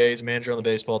first-year UVA. He's a manager on the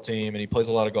baseball team, and he plays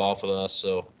a lot of golf with us.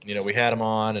 So, you know, we had him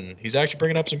on, and he's actually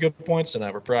bringing up some good points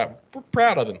tonight. We're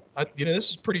proud of him.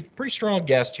 This is pretty strong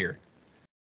guest here.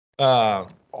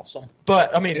 Awesome.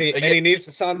 But I mean, And he needs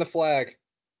to sign the flag.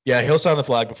 Yeah, he'll sign the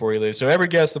flag before he leaves. So every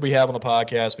guest that we have on the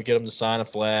podcast, we get him to sign a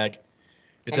flag.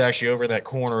 It's actually over in that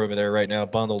corner over there right now,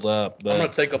 bundled up. But I'm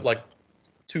gonna take up like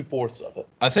 2/4 of it.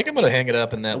 I think I'm gonna hang it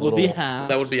up in that little. Would be half.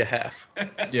 That would be a half.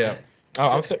 Yeah.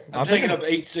 I'm thinking taking up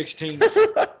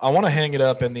 8/16. I want to hang it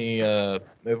up in the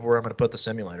where I'm gonna put the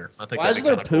simulator. I think. Why is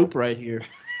there poop right here?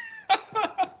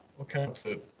 What kind of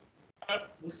poop?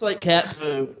 Looks like cat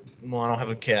poop. Well, I don't have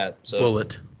a cat, so.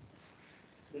 Bullet.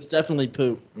 There's definitely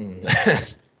poop.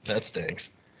 That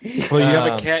stinks. Well, you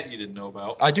have a cat you didn't know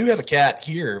about. I do have a cat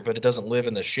here, but it doesn't live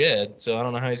in the shed, so I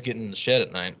don't know how he's getting in the shed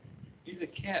at night. He's a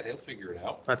cat. He'll figure it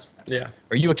out.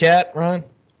 Are you a cat, Ron?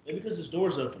 Maybe because his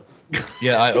door's open.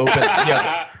 Yeah, I opened.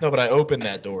 Yeah, no, but I opened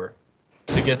that door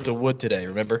to get the wood today.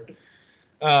 Remember?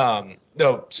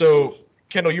 No. So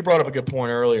Kendall, you brought up a good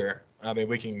point earlier. I mean,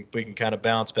 we can kind of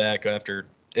bounce back after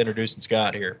introducing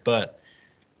Scott here, but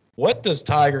what does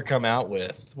Tiger come out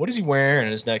with? What is he wearing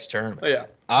in his next tournament? Oh, yeah.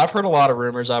 I've heard a lot of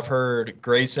rumors. I've heard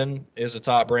Grayson is a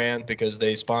top brand because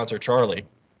they sponsor Charlie,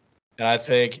 and I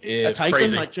think if Tyson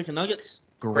crazy. like chicken nuggets.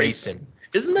 Grayson.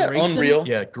 Isn't that Grayson? unreal?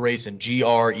 Yeah, Grayson.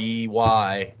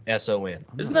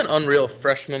 Greyson. Isn't that unreal?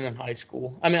 Freshman in high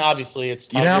school. I mean, obviously it's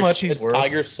You know how much he's it's worth?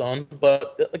 Tiger's son,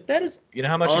 but like that is You know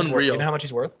how much he's worth? Unreal. You know how much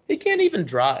he's worth? he can't even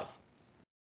drive.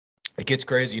 It gets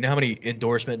crazy. You know how many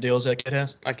endorsement deals that kid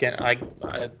has? I can't. I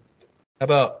How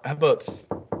about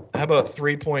How about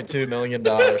 $3.2 million?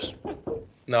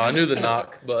 No, I knew the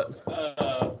knock, but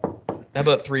How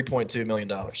about $3.2 million?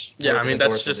 yeah, worth I mean of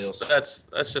that's endorsement just deals?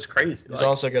 that's just crazy. He's Like,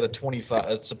 also got a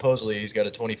 25. Supposedly, he's got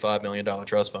a $25 million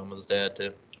trust fund with his dad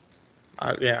too.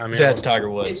 yeah, I mean, His dad's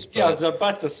Tiger Woods. Yeah, I but, was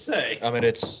about to say. I mean,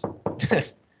 it's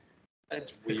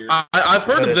That's weird. I've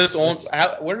heard But of this. it's-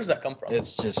 Where does that come from?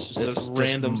 it's just a it's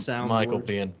random just soundboard. Michael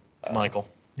being Michael.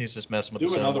 He's just messing with Do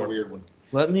the another soundboard. weird one.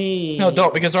 Let me. No,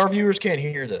 don't, because our viewers can't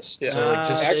hear this. Yeah. So like,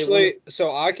 just They Actually,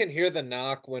 so I can hear the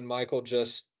knock when Michael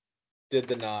just did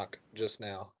the knock just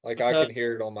now. Like I can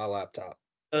hear it on my laptop.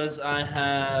 Because I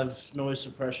have noise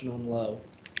suppression on low.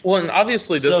 Well, and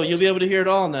obviously this. So you'll be able to hear it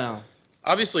all now.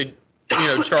 Obviously,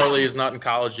 Charlie is not in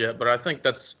college yet, but I think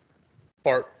that's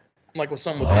part like with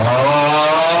someone.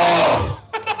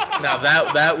 Now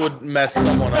that would mess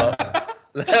someone up.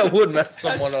 That would mess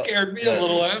someone That up. scared me a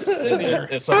little. I'm sitting here.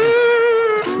 it's something.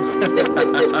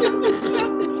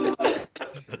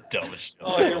 It's the dumbest shit.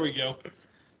 Oh, here we go.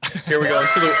 Here we go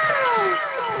into the.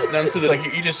 Down to It's the.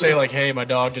 like you just say like, "Hey, my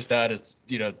dog just died of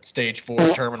stage 4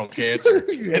 terminal cancer," and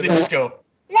then you just go.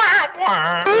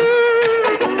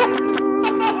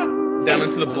 Down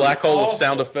into the black hole of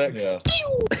sound effects. Yeah.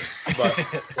 But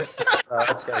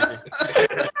that's crazy.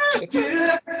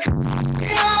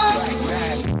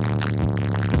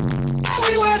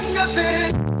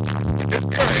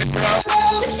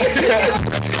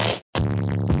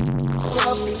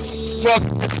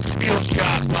 Welcome to the Steel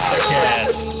Shot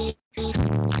Podcast.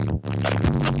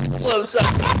 Close up.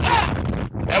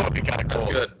 That would be kind of cool. That's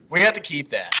good. We have to keep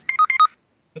that.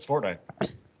 That's Fortnite.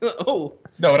 Oh.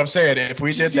 No, what I'm saying, if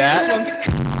we did that,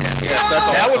 Yes, that's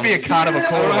that awesome. would be a kind of a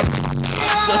cool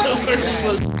one.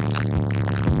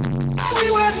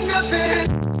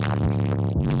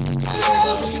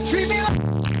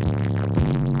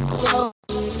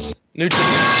 New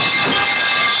TikTok.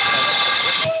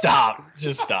 Stop.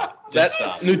 Just stop. Just That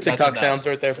stop. new That's TikTok enough. sounds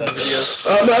right there from the That's videos.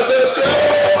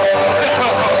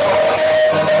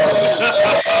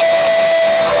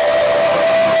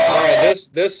 All right,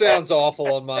 this sounds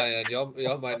awful on my end.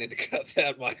 Y'all might need to cut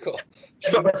that, Michael.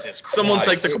 Jesus Someone take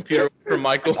Christ. the computer from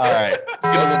Michael. All right.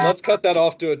 Let's cut that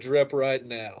off to a drip right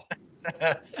now.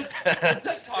 Is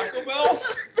that Taco Bell?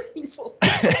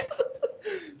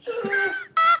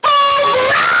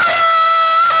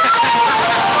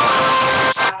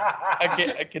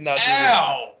 I cannot do this.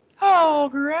 Ow! Oh,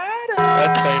 Greta.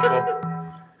 That's painful.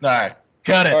 All right.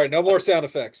 Cut it. All right, no more sound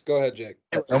effects. Go ahead, Jake.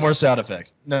 No more sound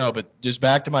effects. No, but just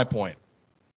back to my point.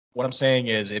 What I'm saying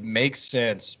is it makes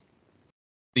sense.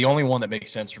 The only one that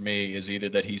makes sense for me is either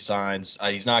that he signs.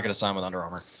 He's not going to sign with Under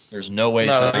Armour. There's no way.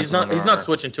 No, signs he's with not. Under He's Armour. not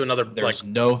switching to another There's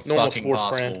like no normal fucking sports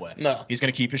possible brand. way. No. He's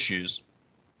going to keep his shoes.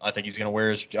 I think he's going to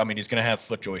wear his. I mean, he's going to have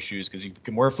FootJoy shoes because he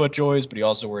can wear FootJoys, but he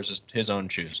also wears his own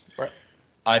shoes. Right.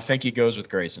 I think he goes with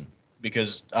Grayson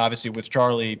because obviously with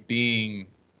Charlie being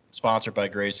sponsored by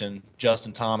Grayson,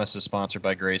 Justin Thomas is sponsored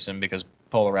by Grayson because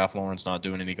Polo Ralph Lauren's not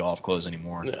doing any golf clothes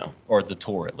anymore, No. or the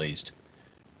tour at least.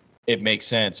 It makes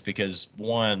sense because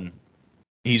one,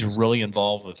 he's really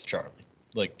involved with Charlie,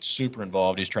 like super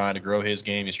involved. He's trying to grow his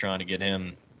game. He's trying to get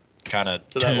him kind of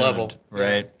To that level.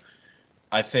 right?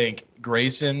 I think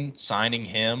Grayson signing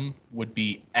him would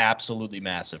be absolutely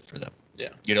massive for them.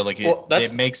 Yeah. Like Well,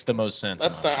 it makes the most sense.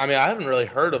 That's in my not, I mind. mean, I haven't really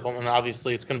heard of them, and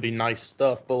obviously it's going to be nice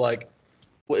stuff. But like,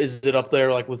 is it up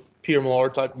there like with Peter Millar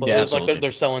type clothes? Yeah, like absolutely.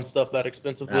 they're selling stuff that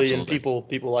expensively, Absolutely. and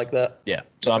people like that. Yeah.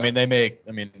 So Okay.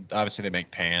 I mean, obviously they make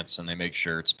pants and they make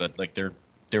shirts, but like they're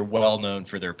well known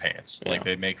for their pants. Yeah. Like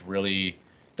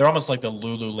they're almost like the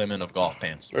Lululemon of golf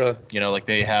pants. Really. Like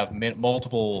they have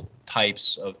multiple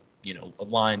types of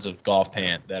lines of golf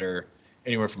pant that are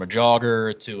anywhere from a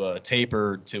jogger to a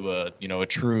tapered to a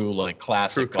true like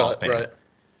classic True golf cut, pant. right?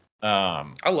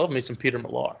 I love me some Peter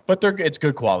Millar. But it's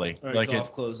good quality. All right, Like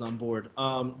golf clothes on board.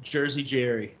 Jersey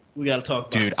Jerry. We got to talk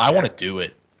about dude, it. I want to do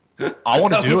it. I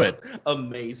want to That do was it.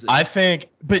 Amazing. I think,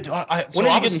 but When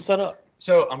are you getting set up?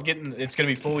 So it's gonna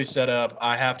be fully set up.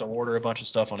 I have to order a bunch of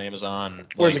stuff on Amazon.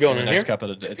 Where's it going, in in the next here?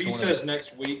 couple of days? He says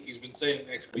next week. He's been saying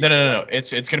next week. No.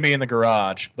 It's gonna be in the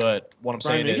garage. But what I'm Brian,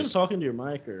 saying are you gonna is, talk into your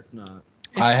mic or not?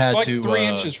 I had like to 3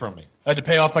 inches from me. I had to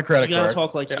pay off my You credit gotta card.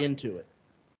 talk like Yeah. into it.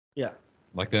 Yeah.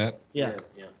 Like that? Yeah.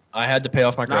 I had to pay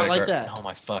off my Not credit like card. that. Oh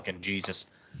my fucking Jesus!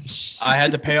 I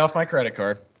had to pay off my credit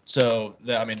card. So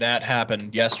that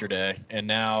happened yesterday, and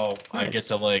now I Nice. get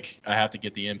to I have to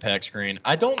get the impact screen.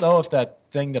 I don't know if that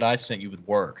thing that I sent you would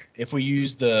work. If we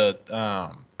use the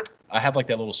I have like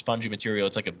that little spongy material.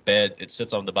 It's like a bed. It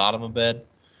sits on the bottom of a bed.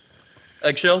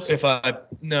 Eggshells? If I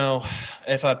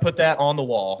put that on the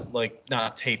wall, like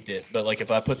not taped it, but like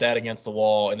if I put that against the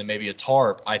wall and then maybe a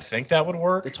tarp, I think that would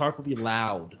work. The tarp will be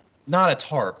loud. not a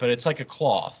tarp, but it's like a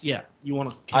cloth. Yeah, you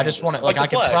want to. I just want to Like I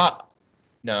the could flag.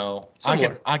 no,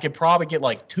 Similar. I could probably get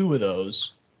like 2 of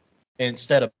those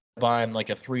instead of buying like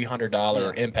a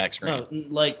 $300 impact screen.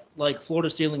 No, like floor to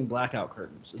ceiling blackout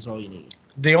curtains is all you need.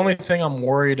 The only thing I'm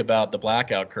worried about the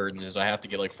blackout curtains is I have to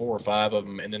get like 4 or 5 of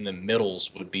them, and then the middles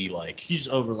would be like You just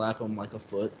overlap them like a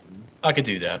foot. I could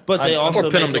do that. But they also Or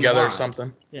pin make them together or wide.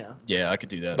 something. Yeah. Yeah, I could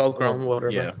do that. Velcro, whatever.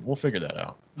 Yeah, we'll figure that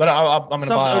out. But I'm gonna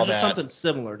buy all Or just that. something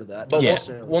similar to that. But not Yeah.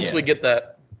 necessarily. once we get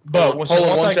that, But hole so in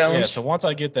once one I challenge? so once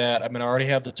I get that, I mean I already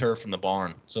have the turf from the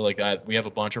barn. So like we have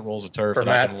a bunch of rolls of turf For that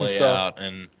I mats can and lay stuff. out,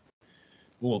 and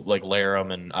we'll like layer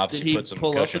them and Did obviously he put some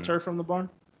pull cushion. up the turf from the barn?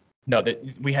 No,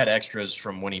 we had extras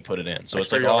from when he put it in. So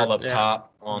it's Extra like all yard, up yeah.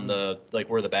 top on the like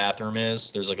where the bathroom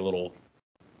is. There's like a little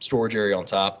storage area on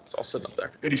top. it's all sitting up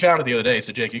there. And he found it the other day.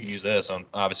 So Jake, you can use this.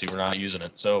 Obviously we're not using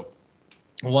it. So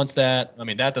once that, I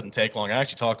mean that doesn't take long. I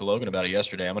actually talked to Logan about it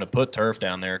yesterday. I'm gonna put turf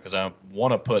down there because I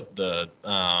want to put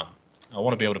I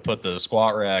want to be able to put the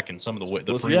squat rack and some of the Well,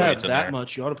 free if you have weights in that there.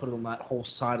 much, you ought to put it on that whole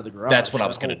side of the garage. That's what I that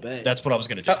was gonna. whole bay. That's what I was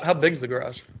gonna do. How big's the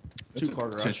garage? Two-car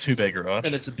It's a garage. 2-bay garage.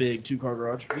 And it's a big 2-car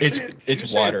garage.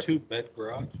 It's wider. 2-bed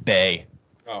garage. Bay.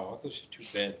 Oh, I thought you said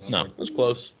 2-bed. I was No. like, That's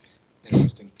close.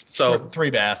 Interesting. So 3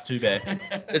 bath, 2 bay.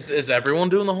 is everyone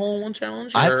doing the hole in one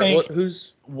challenge? I Or think-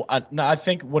 who's No, I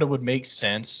think what it would make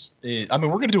sense is, I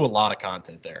mean, we're gonna do a lot of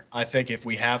content there. I think if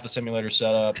we have the simulator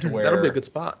set up to where that'll be a good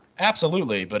spot.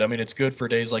 Absolutely, but I mean, it's good for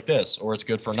days like this, or it's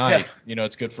good for night. You know,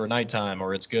 it's good for nighttime,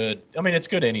 or it's good. I mean, it's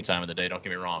good any time of the day. Don't get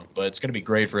me wrong, but it's gonna be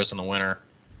great for us in the winter.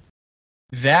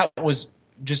 That was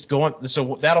just going.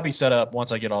 So that'll be set up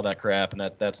once I get all that crap,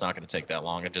 and that's not gonna take that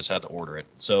long. I just had to order it.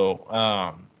 So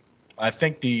I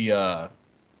think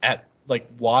at like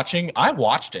watching, I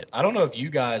watched it. I don't know if you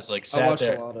guys like I sat watched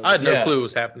there. a lot of I had no Yeah. clue what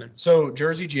was happening. So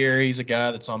Jersey Jerry's a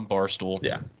guy that's on Barstool.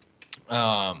 Yeah.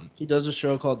 He does a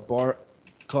show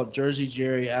called Jersey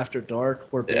Jerry After Dark,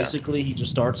 where Yeah. basically he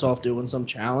just starts off doing some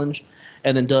challenge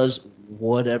and then does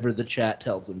whatever the chat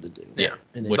tells him to do. Yeah.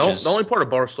 And Which The, is- the only part of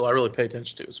Barstool I really pay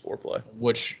attention to is foreplay.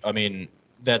 Which, I mean,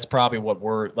 that's probably what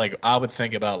we're like. I would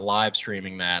think about live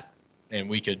streaming that, and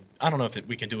we could. I don't know if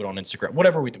we can do it on Instagram,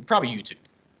 whatever we do, probably YouTube.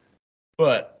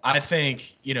 But I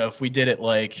think, you know, if we did it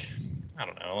like, I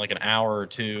don't know, like an hour or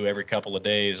two every couple of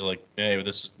days, like, hey,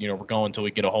 this, you know, we're going until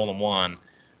we get a hole in one.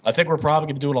 I think we're probably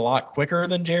going to do it a lot quicker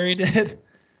than Jerry did.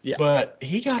 Yeah. But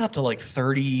he got up to like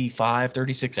 35,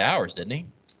 36 hours, didn't he?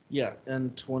 Yeah,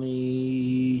 and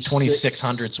 26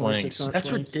 2,600 swings. 2,600 That's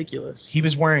swings. ridiculous. He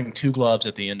was wearing 2 gloves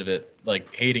at the end of it,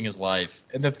 like hating his life.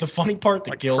 And the funny part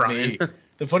that Like killed crying. me,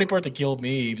 the funny part that killed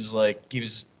me, he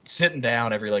was sitting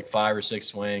down every like 5 or 6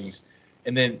 swings,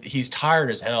 and then he's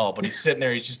tired as hell, but he's sitting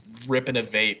there, he's just ripping a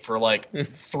vape for like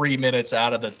 3 minutes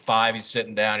out of the 5 he's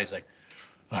sitting down. He's like,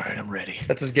 all right, I'm ready.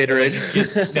 That's his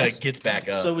Gatorade. Gets back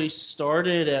up. So we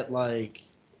started at like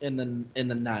in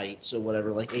the night, so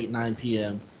whatever, like 8-9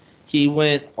 p.m. He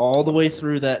went all the way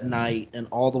through that night and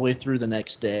all the way through the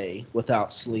next day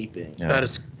without sleeping. Yeah. That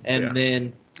is. And yeah.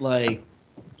 then like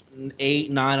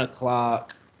 8-9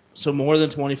 o'clock, so more than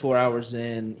 24 hours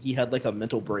in, he had like a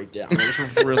mental breakdown. It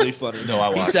was really funny. No,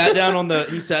 I He watched sat down on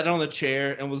the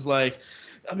chair and was like,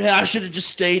 I mean, I should have just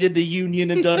stayed in the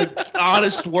union and done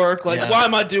honest work. Like, Yeah. why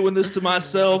am I doing this to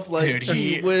myself? Like, Dude,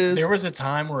 gee whiz. there was a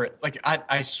time where, like,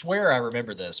 I swear I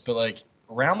remember this, but like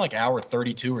around like hour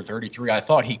 32 or 33, I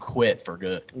thought he quit for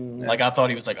good. Mm. Like, I thought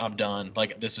he was like, I'm done.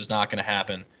 Like, this is not going to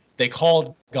happen. They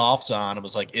called Golf's on and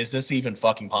was like, is this even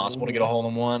fucking possible to get a hole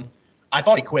in one? I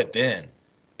thought he quit then.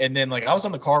 And then, like, I was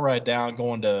on the car ride down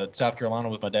going to South Carolina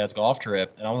with my dad's golf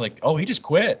trip, and I was like, oh, he just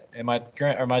quit. And my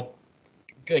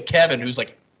Kevin, who's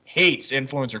like hates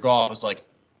influencer golf, was like,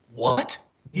 what?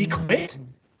 He quit?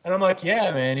 And I'm like,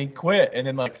 yeah, man, he quit. And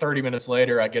then like 30 minutes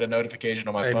later, I get a notification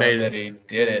on my They phone made that it. he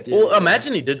did it. Well,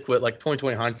 imagine he did quit. Like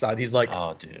 2020 hindsight, he's like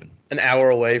Oh, dude. an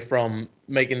hour away from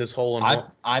making this hole in one.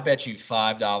 I bet you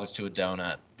 $5 to a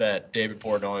donut that David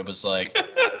Portnoy was like, $5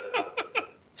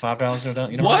 to a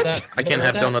donut? You never What? heard that? I can't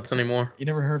have donuts anymore. You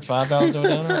never heard $5 to a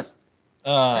donut?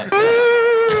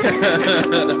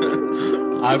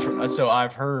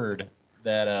 I've heard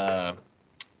that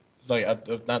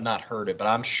not heard it, but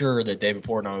I'm sure that David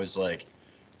Portnoy was like,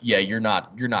 yeah, you're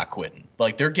not quitting.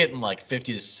 Like, they're getting like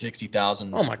 50 to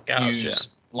 60,000 Oh my gosh, views yeah.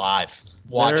 live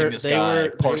watching this guy They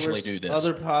partially were- do this.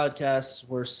 Other podcasts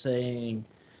were saying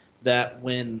that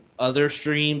when other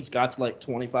streams got to like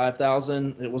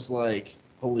 25,000, it was like,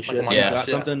 holy shit, my you gosh, got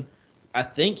yeah. something. I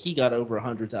think he got over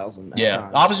 100,000. Yeah,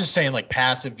 I was just saying like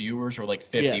passive viewers were like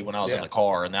 50 Yeah. when I was in Yeah. the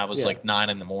car, and that was Yeah. like 9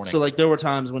 in the morning. So like there were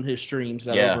times when his streams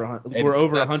got Yeah. over 100, And were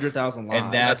over that's- 100,000 live.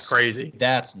 and That's crazy.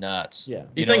 That's nuts. Yeah.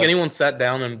 You know, think like, anyone sat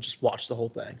down and just watched the whole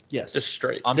thing? Yes. Just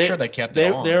straight. I'm sure they kept it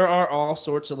there, on. there are all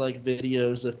sorts of like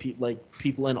videos of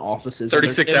people in offices. in their-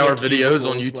 36-hour in their videos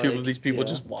on cubicles, YouTube like, of these people yeah.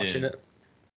 just watching Dude. it.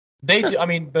 They do, I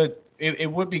mean, but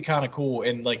it would be kind of cool.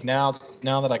 And like now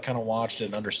that I kind of watched it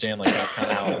and understand like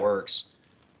how it works,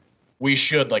 we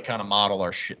should like kind of model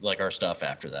our our stuff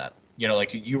after that. You know, like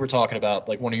you were talking about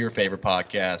like one of your favorite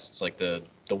podcasts, like the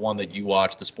one that you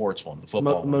watch, the sports one, the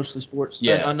football one. Mostly sports.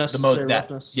 Yeah, Unnecessary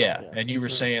roughness. yeah. And you were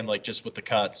Mhm. saying like just with the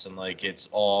cuts and like it's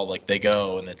all like they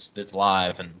go and it's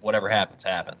live and whatever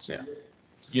happens. Yeah.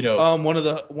 You know, One of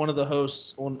the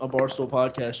hosts on a Barstool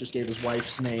podcast just gave his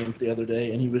wife's name the other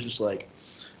day, and he was just like,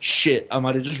 "Shit, I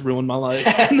might have just ruined my life,"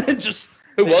 and then just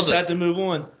Who they was just it? had to move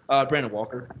on. Brandon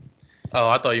Walker. Oh,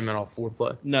 I thought you meant all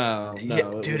foreplay. No, yeah,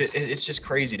 dude, was- it's just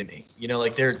crazy to me. You know,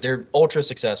 like they're ultra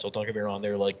successful. Don't get me wrong;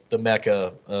 they're like the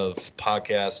mecca of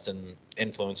podcast and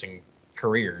influencing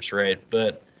careers, right?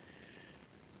 But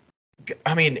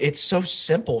I mean, it's so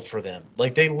simple for them.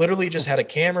 Like they literally just had a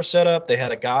camera set up. They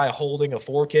had a guy holding a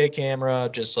 4K camera,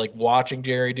 just like watching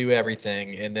Jerry do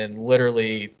everything, and then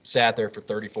literally sat there for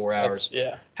 34 hours.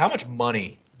 Yeah. How much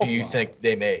money do you think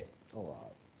they made? a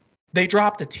lot. They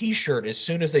dropped a T-shirt as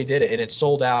soon as they did it, and it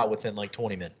sold out within like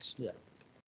 20 minutes. Yeah.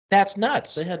 That's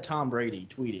nuts. They had Tom Brady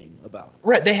tweeting about it.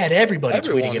 Right, they had everybody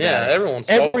tweeting about it. Everyone's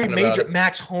Every talking about major it.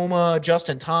 Max Homa,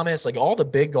 Justin Thomas, like all the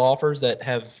big golfers that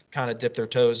have kind of dipped their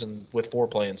toes in with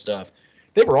foreplay and stuff,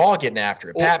 they were all getting after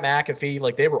it. Well- Pat McAfee,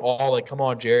 like they were all like, "Come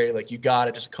on, Jerry, like you got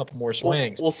it, just a couple more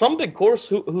swings." Well, some big course,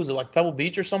 who's it, like Pebble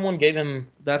Beach or someone gave him.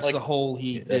 That's like, the hole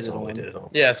he did That's it all on. we did it on.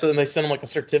 Yeah, so then they sent him like a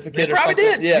certificate They or probably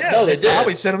something. did. Yeah, no, they did.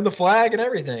 Probably sent him the flag and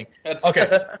everything. That's, Okay.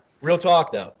 Real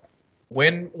talk though,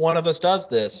 when one of us does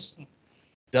this,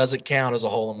 does it count as a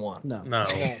hole in one? No, no.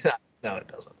 No, it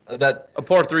doesn't. That A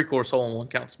par 3 course hole in one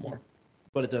counts more,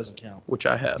 but it doesn't count. which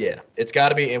I have. Yeah, it's got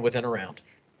to be within a round.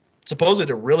 Supposedly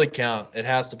to really count, it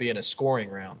has to be in a scoring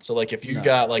round. So like if you No.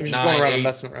 got like You're just going 9, around and 8,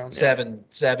 messing around.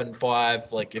 7,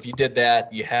 5, like if you did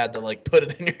that, you had to like put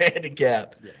it in your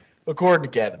handicap, Yeah. according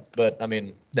to Kevin. But I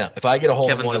mean, no, if I get a hole in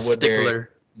Kevin's one a at Woodbury, stickler.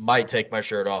 might take my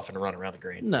shirt off and run around the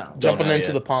green. No. Don't Jumping know into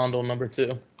yet. the pond on number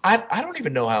 2. I don't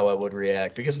even know how I would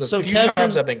react because the So few Kevin-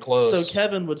 times I've been close. So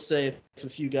Kevin would say if a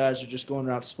few guys are just going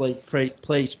out to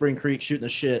play Spring Creek, shooting the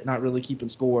shit, not really keeping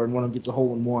score, and one of them gets a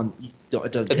hole in one,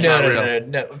 it doesn't It's count. not no, real.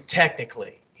 no.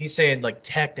 Technically, he's saying like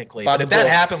technically, By but the if that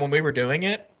books. happened when we were doing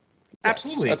it,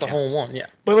 absolutely, That's it a hole in counts. one, yeah.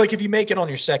 But like if you make it on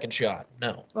your second shot,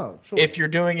 no. Oh, sure. If you're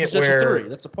doing it that's a where three,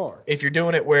 that's a par. if you're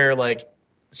doing it where like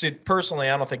see personally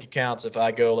I don't think it counts if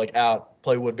I go like out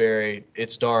play Woodbury,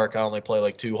 it's dark, I only play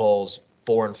like 2 holes,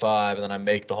 4 and 5, and then I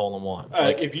make the hole in one.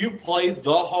 Like If you play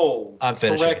the hole I'm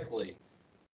finishing. correctly,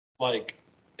 like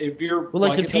if you're Well,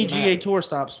 like the it doesn't PGA matter. Tour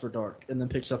stops for dark and then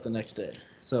picks up the next day.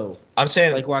 So, I'm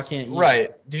saying like, why can't you?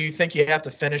 right. Do you think you have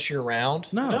to finish your round?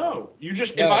 No. No, you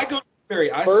just No. if I go to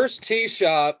Barry, First tee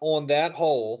shot on that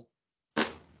hole,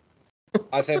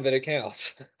 I think that it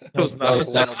counts. It was That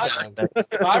was not.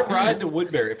 if I ride to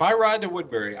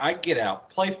Woodbury, I get out,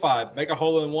 play 5, make a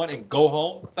hole in one, and go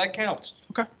home. That counts.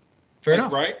 Fair Like,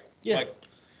 enough. right? Yeah. Like,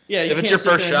 Yeah. If it's your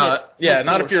first shot,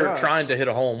 not if you're shots. trying to hit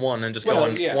a hole in one and just Well,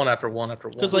 going yeah. one after one after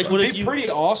one. Because like, Which what would if be you pretty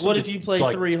awesome. What to- if you play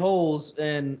like, 3 holes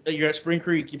and you're at Spring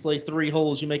Creek? You play 3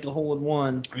 holes, you make a hole in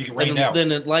one, You can rain and out.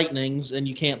 then it lightnings and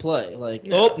you can't play. Like,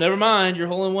 Yeah. oh, never mind, your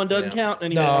hole in one doesn't Yeah. count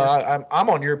anymore. No, I'm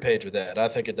on your page with that. I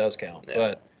think it does count. Yeah.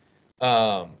 But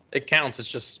it counts. It's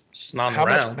just not how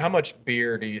around. much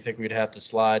beer do you think we'd have to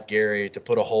slide Gary to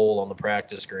put a hole on the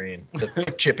practice green,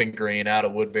 the chipping green out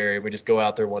of Woodbury? We just go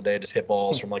out there one day and just hit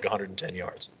balls from like 110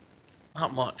 yards.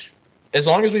 Not much. As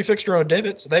long as we fixed our own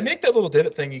divots, they make that little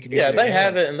divot thing you can use. Yeah, with your they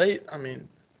have hand. it, and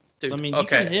dude. I mean,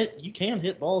 okay. you can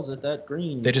hit balls at that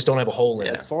green. They just don't have a hole in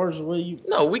Yeah. it. as far as the way you.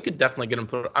 No, we could definitely get them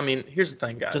put. I mean, here's the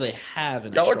thing, guys. Do they have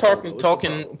an? Y'all are extra hole, though, is the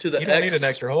talking problem. to the You don't X. need an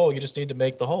extra hole. You just need to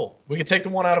make the hole. We could take the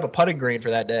one out of a putting green for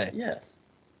that day. Yes.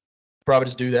 Probably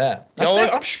just do that. Y'all are-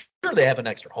 I'm sure they have an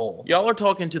extra hole. Y'all are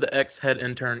talking to the ex-head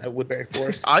intern at Woodbury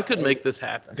Forest. I could make this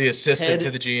happen. The assistant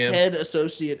to the GM. Head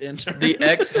associate intern. The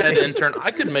ex-head intern. I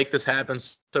could make this happen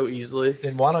so easily.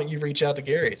 Then why don't you reach out to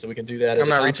Gary so we can do that as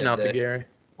I'm a not reaching out content to day? Gary.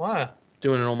 Why?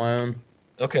 Doing it on my own.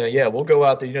 Okay, yeah, we'll go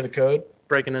out there. You know the code?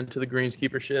 Breaking into the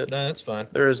greenskeeper shit. No, that's fine.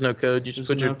 There is no code. You just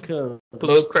There's put no your code. put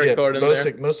the credit card in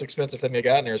there. Most expensive thing they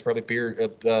got in there is probably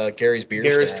beer. Gary's beer.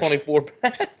 Gary's stash. 24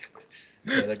 pack.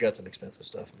 Yeah, they got some expensive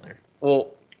stuff in there. Well,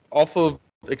 off of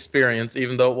experience,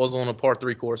 even though it was on a par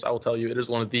 3 course. I will tell you, it is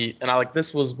one of the, and I like,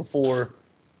 this was before,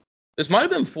 this might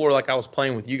have been before like I was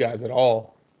playing with you guys at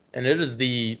all, and it is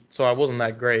so I wasn't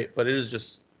that great, but it's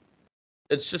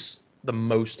just the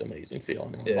most amazing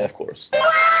feeling on a golf course.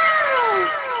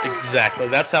 Exactly,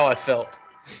 that's how I felt.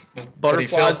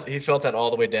 Butterflies, he felt that all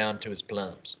the way down to his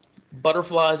plums.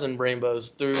 butterflies and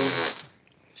rainbows through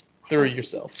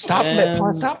yourself. Stop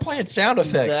playing sound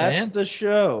effects, That's man. the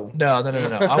show. No.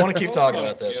 I want to keep talking Oh my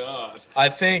about this. God. I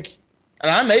think And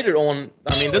I made it on,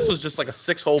 I mean, this was just like a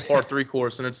 6-hole par 3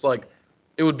 course, and it's like,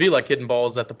 it would be like hitting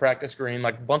balls at the practice green,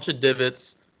 like a bunch of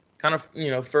divots, kind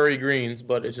of, furry greens,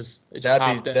 but it just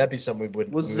hopped in. that'd be something we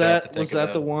would Was we would have to that think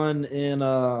about. the one in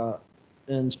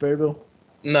Sperryville?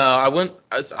 No, I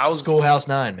was Schoolhouse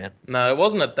 9, man. No, it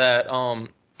wasn't at that.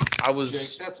 I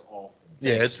was. Jake, that's awful.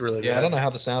 Yeah, it's really Yeah, bad. I don't know how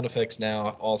the sound effects now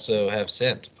also have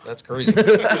synth. That's crazy.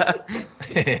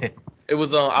 It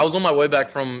was. I was on my way back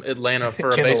from Atlanta for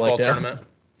a Kinda baseball like that. tournament.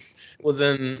 Was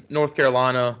in North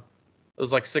Carolina. It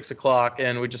was like 6 o'clock,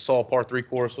 and we just saw a par 3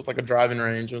 course with like a driving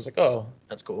range. It was like, oh,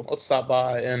 That's cool. let's stop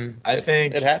by, and I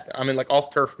think it happened. I mean, like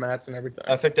off turf mats and everything.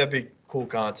 I think that'd be cool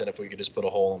content if we could just put a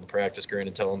hole in the practice green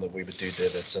and tell them that we would do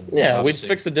divots. And Yeah, we'd obviously-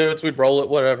 fix the divots, we'd roll it,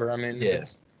 whatever. I mean, Yeah,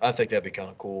 I think that'd be kind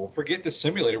of cool. Forget the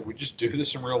simulator. We just do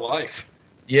this in real life.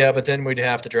 Yeah, but then we'd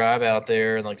have to drive out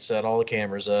there and like set all the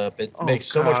cameras up. It oh, makes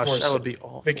so much gosh, more that sense. would be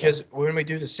awful. Because when we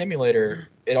do the simulator,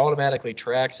 it automatically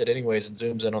tracks it anyways and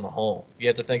zooms in on the hole. You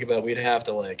have to think about we'd have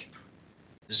to like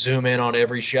zoom in on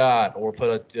every shot, or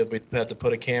we'd have to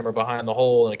put a camera behind the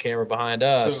hole and a camera behind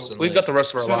us. So and We've like- got the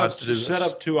rest of our lives to do this. Set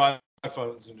up 2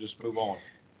 iPhones and just move on.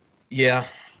 Yeah,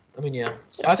 I mean, yeah.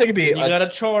 I think it'd be You gotta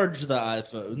charge the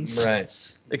iPhones.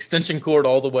 right. Extension cord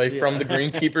all the way from Yeah. the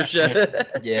greenskeeper shed.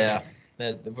 Yeah.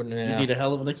 That wouldn't. You Yeah. need a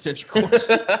hell of an extension cord.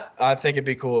 I think it'd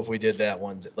be cool if we did that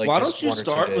one. Like, Why just don't you 1 or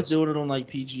 2 start with days. doing it on like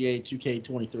PGA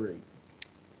 2K23?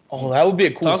 Oh, that would be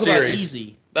a cool Talk about series.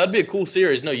 easy. That'd be a cool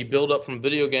series. No, you build up from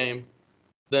video game,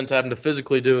 then to having to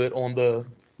physically do it on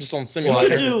just on Well, I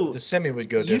simulator, think do- the semi would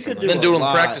go you could differently. do then do it a on the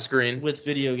lot practice green. with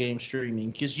video game streaming,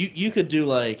 because you could do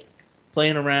like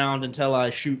playing around until I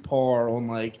shoot par on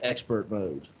like expert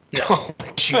mode. Oh,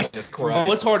 Jesus Oh, it's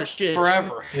Christ. hard as shit.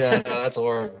 Forever. Yeah, no, that's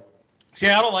horrible. See,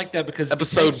 I don't like that because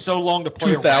Episode it takes so long to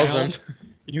play 2000. around.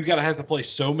 You got to have to play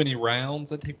so many rounds.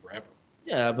 That take forever.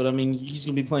 Yeah, but I mean, he's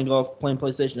gonna be playing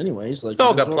PlayStation anyways. Like,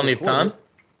 Y'all might as got well plenty of record time. it.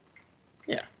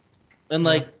 And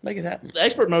like Make it happen. the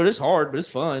expert mode is hard, but it's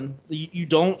fun. You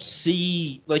don't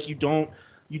see like you don't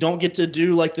get to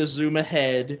do like the zoom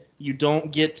ahead. You don't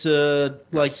get to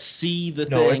like see the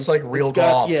thing. No, it's like real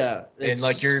got- golf. Yeah, And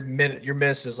like your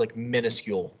miss is like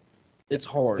minuscule. it's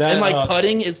hard. That, and like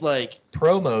putting is like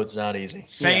Pro mode's not easy.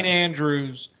 St.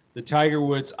 Andrews, the Tiger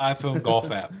Woods iPhone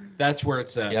golf app. That's where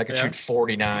it's at. Yeah, I could Yeah. shoot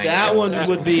 49. that Yeah. one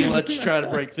would be let's try to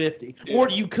break 50. Or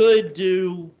you could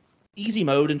do easy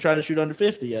mode and try to shoot under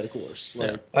 50 at a course.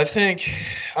 Like, I think.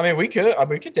 I mean, we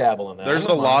could dabble in that. There's I a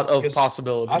don't lot mind, of 'cause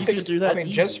possibilities. I You think could do that I mean,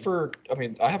 easy. just for. I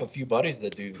mean, I have a few buddies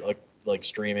that do like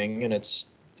streaming, and it's.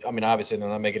 I mean, obviously they're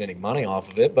not making any money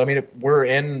off of it, but I mean, we're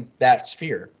in that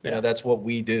sphere. You Yeah. know, that's what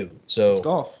we do. it's So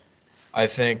golf. I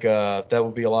think that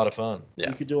would be a lot of fun. Yeah.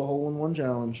 You could do a hole-in-one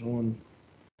challenge on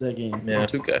that game. Yeah.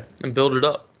 2K and build it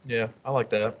up. Yeah, I like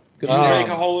that. Good You job. make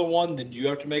a hole in one, then you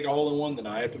have to make a hole in one, then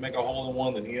I have to make a hole in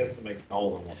one, then you have to make a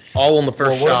hole in one. All on the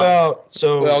first Well, what shot. about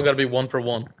so? We all got to be 1 for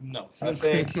 1. No. I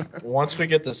think once we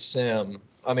get the sim,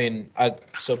 I mean,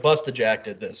 so Busta Jack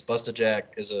did this. Busta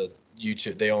Jack is a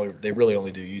YouTube. They really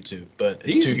only do YouTube, but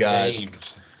it's These 2 guys.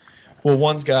 names. Well,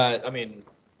 one's got. I mean,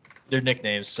 they're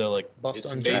nicknames. So like, Busta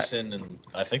it's and Jack. Mason, and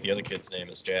I think the other kid's name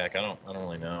is Jack. I don't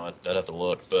really know. I'd have to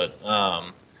look, but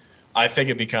I think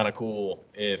it'd be kind of cool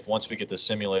if once we get the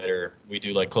simulator, we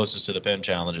do like closest to the pin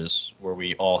challenges where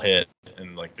we all hit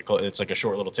and like it's like a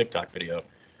short little TikTok video.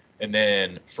 And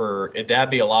then that'd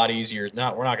be a lot easier.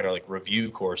 We're not gonna like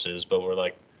review courses, but we're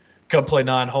like, come play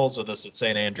 9 holes with us at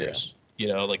St. Andrews. You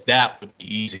know, like that would be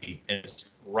easy. And it's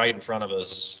right in front of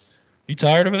us. You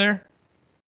tired over there?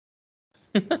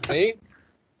 Me?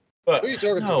 But Who are you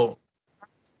talking no.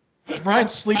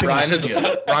 Ryan's sleeping. Ryan in the is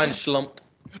studio. Ryan schlumped.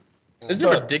 Isn't it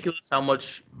But- ridiculous how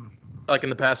much, like in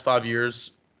the past 5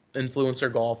 years,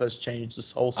 influencer golf has changed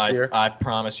this whole sphere? I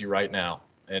promise you right now,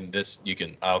 and this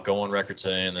I'll go on record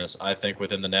saying this. I think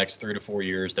within the next 3 to 4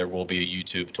 years there will be a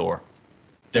YouTube tour.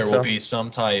 There Think will so? be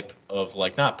some type of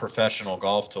like not professional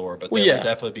golf tour, but Well, there yeah. will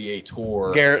definitely be a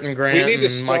tour. Garrett and Grant We need to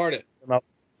and Mike start it.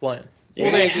 playing. We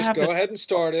Well, need they to just have go this- ahead and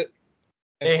start it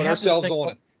and They put have this ourselves thing on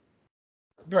called- it.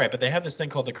 Right, but they have this thing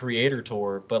called the Creator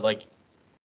Tour, but like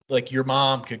your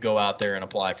mom could go out there and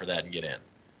apply for that and get in.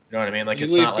 You know what I mean? Like You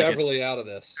it's leave not like Beverly out of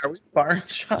this. Are we firing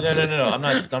shots? No. I'm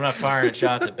not firing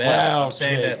shots at Bev. Wow, I'm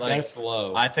saying Jake, that like that's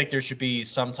low. I think there should be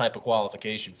some type of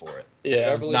qualification for it. Yeah.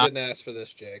 Beverly not- didn't ask for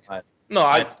this, Jake. No,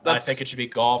 I that's, think it should be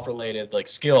golf related, like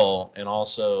skill, and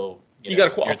also You gotta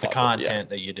the qualify for it, content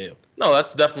that you do. no,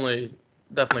 that's definitely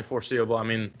foreseeable. I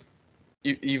mean,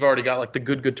 you've already got like the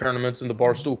good tournaments and the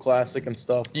Barstool Classic and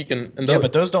stuff. You can and Yeah, those,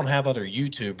 but those don't have other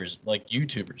YouTubers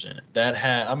in it.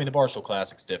 I mean, the Barstool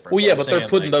Classic's different. well, yeah, I'm but they're saying,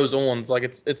 putting like, those on. Like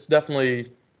it's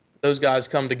definitely those guys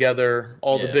come together,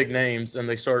 all the Yeah. big names, and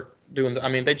they start doing. I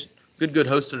mean, good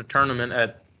hosted a tournament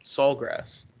at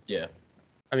Sawgrass. Yeah.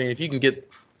 I mean, if you can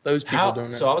get those people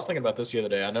doing So that. I was thinking about this the other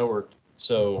day. I know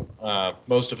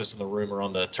most of us in the room are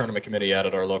on the tournament committee out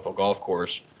at our local golf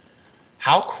course.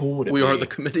 How cool would it be? We are the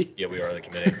committee. Yeah, we are the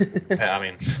committee. I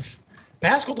mean,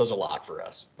 Pascal does a lot for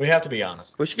us. We have to be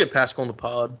honest. We should get Pascal on the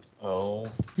pod. Oh,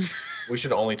 we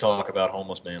should only talk about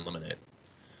Homeless Man Lemonade.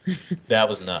 That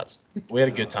was nuts. We had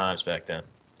a good times back then.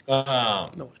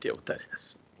 No idea what that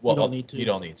is. Well, You don't need to. You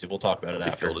don't need to. We'll talk about it Be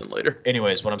after. filled in later.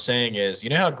 Anyways, what I'm saying is, you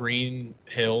know how Green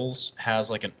Hills has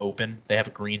like an open? They have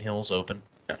a Green Hills Open.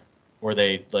 Yeah. Where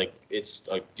they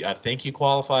I think you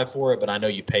qualify for it, but I know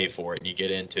you pay for it and you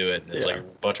get into it, and it's Yeah. like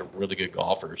a bunch of really good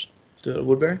golfers. To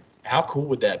Woodbury. How cool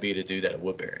would that be to do that at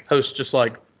Woodbury? Host just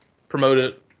like promote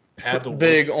it Have the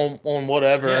big on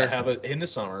whatever. Yeah, have it in the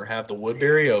summer. Have the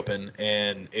Woodbury Open,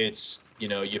 and it's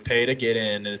you pay to get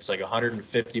in, and it's like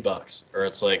 $150 or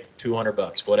it's like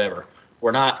 $200, whatever.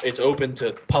 It's open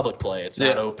to public play. It's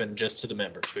not Yeah. open just to the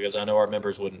members because I know our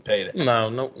members wouldn't pay that.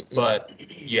 No. But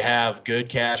you have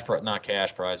good not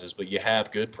cash prizes, but you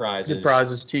have good prizes. Good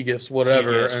prizes, tea gifts,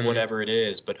 whatever. Tickets, and whatever it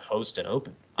is, but host an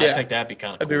open. Yeah. I think that'd be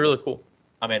kind of cool. That'd be really cool.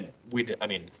 I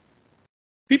mean,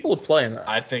 People would play in that.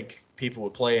 I think people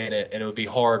would play in it, and it would be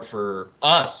hard for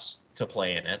us to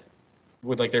play in it.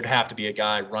 There'd have to be a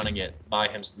guy running it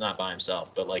not by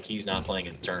himself, but like he's not playing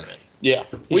in the tournament. Yeah.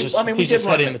 We He's did just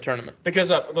run heading it. the tournament.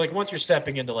 Because once you're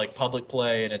stepping into like public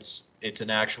play and it's an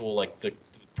actual like the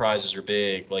prizes are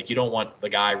big, like you don't want the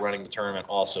guy running the tournament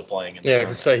also playing in the Yeah,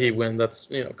 tournament. to say he win, that's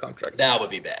contract. That would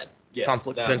be bad. Yeah,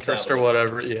 Conflict that- of interest that or would-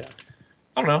 whatever. Yeah.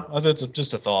 I don't know. That's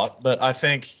just a thought, but I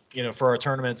think for our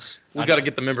tournaments, We got to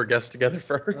get the member guests together I was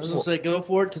first. gonna say go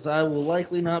for it because I will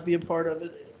likely not be a part of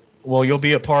it. well, you'll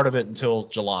be a part of it until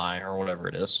July or whatever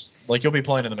it is. Like you'll be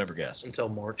playing in the member guest. Until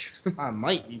March. I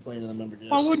might be playing in the member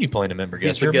guest. Why wouldn't you play in a member He's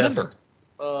guest? the You're a guest.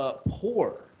 member.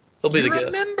 Poor. He'll be You're the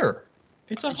a guest. member.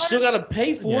 It's You still gotta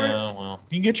pay for it. Yeah, well,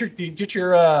 you can get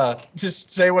your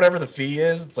just say whatever the fee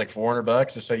is. It's like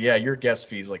 $400. Just say your guest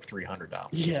fee is like $300.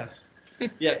 Yeah.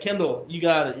 Yeah, Kendall, you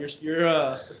got it.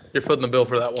 You're You're footing the bill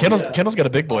for that one. Kendall's got a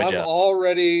big boy I'm jet.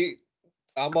 already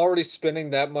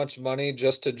spending that much money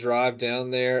just to drive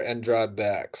down there and drive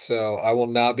back. So I will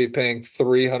not be paying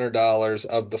 $300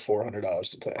 of the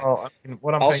 $400 to pay. Oh, I mean,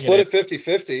 what I'm I'll thinking split is,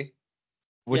 it 50-50.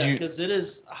 would you because it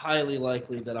is highly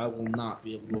likely that I will not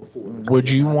be able to afford it. would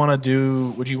you want to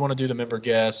do the member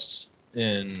guest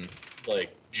in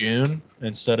like June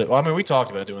instead of? Well, I mean, we talked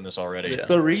about doing this already. Yeah.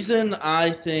 The reason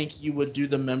I think you would do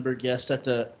the member guest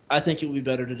I think it would be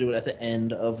better to do it at the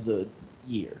end of the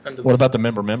year. What about the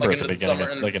member Like at the into the beginning,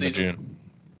 summer, end like of in the season? June?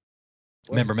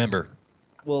 What? Member.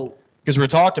 Well, Because we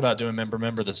talked about doing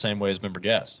member the same way as member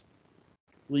guest.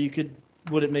 you could.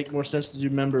 Would it make more sense to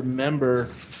do member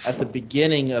at the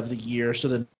beginning of the year so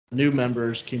that new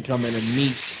members can come in and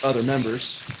meet other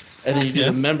members, and then you do Yeah.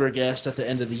 the member guest at the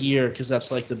end of the year because that's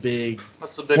like the big.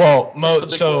 That's the big. Well, that's the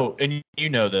big so one. and you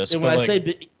know this, And but when I like,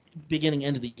 say beginning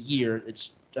end of the year, it's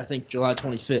I think July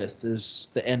 25th is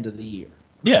the end of the year.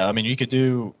 yeah, I mean, you could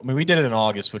do. I mean, we did it in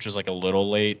August, which was like a little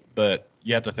late, but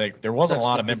you have to think there wasn't That's a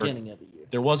lot the of member. beginning of the year.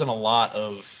 There wasn't a lot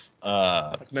of.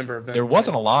 Like member event. There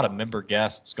wasn't a lot of member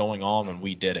guests going on when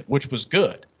we did it, which was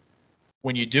good.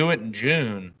 When you do it in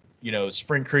June,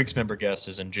 Spring Creek's member guest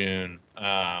is in June.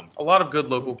 A lot of good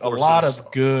local A courses. lot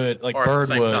of good, like are at the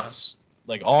same Birdwoods,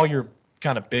 like all your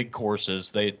kind of big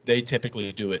courses, they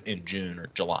typically do it in June or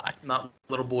July. Not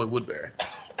Little Boy Woodbury.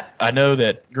 I know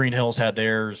that Green Hills had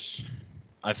theirs.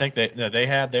 I think they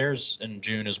had theirs in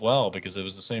June as well because it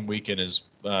was the same weekend as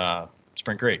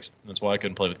Spring Creek's. That's why I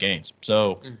couldn't play with Gaines.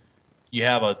 So you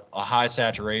have a high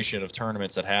saturation of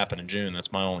tournaments that happen in June.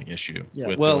 That's my only issue Yeah,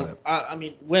 with doing well, it. I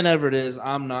mean, whenever it is,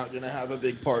 I'm not going to have a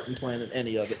big part in planning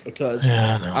any of it because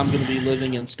Yeah, I know. I'm going to be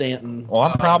living in Stanton. Well,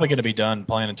 I'm probably going to be done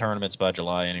planning tournaments by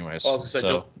July anyways. Well, I was gonna say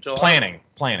so July.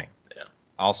 planning. Yeah.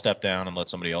 I'll step down and let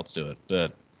somebody else do it.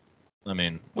 But, I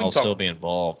mean, We I'll can talk- still be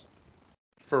involved.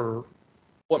 For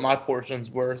what my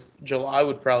portion's worth, July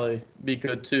would probably be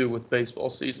good too with baseball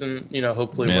season. You know,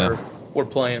 hopefully Yeah. we're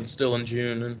playing still in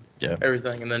June and Yeah.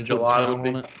 everything, and then July would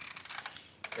be.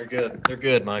 They're good. They're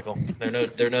good, Michael. They're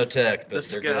no tech, but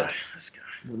they're good. This guy,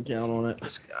 Wouldn't count on it.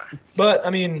 this guy. But I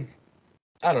mean,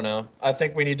 I don't know. I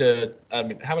think we need to. I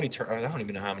mean, I don't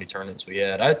even know how many tournaments we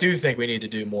had. I do think we need to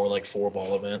do more like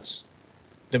 4-ball events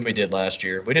than we did last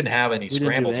year. We didn't have any We didn't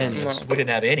scramble do any. tournaments. No. We didn't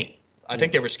have any. I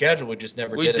think they were scheduled. We just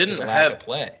never We did it because didn't of lack have- of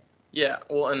play. Yeah,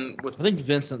 well, and with I think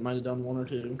Vincent might have done one or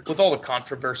two. with all the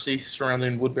controversy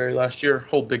surrounding Woodbury last year,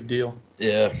 whole big deal.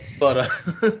 Yeah. But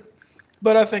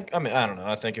But I think, I mean, I don't know.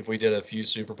 I think if we did a few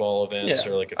Super Bowl events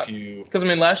Yeah. or like a few. because I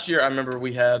mean, last year I remember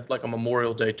we had like a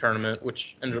Memorial Day tournament,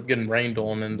 which ended up getting rained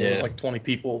on, and there was Yeah. like 20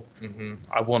 people. Hmm.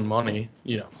 I won money,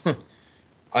 you know.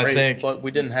 I Great, think. but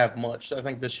we didn't have much. I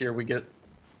think this year we get,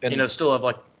 And, you know, still have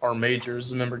like our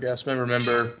majors, member guest member,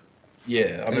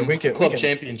 yeah. I mean, and we can. club we can,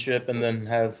 championship, and then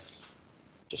have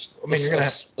just I mean, you're gonna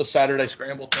have- a Saturday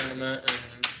scramble tournament.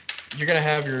 And You're gonna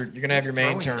have your main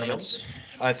Throwing tournaments.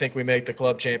 I think we make the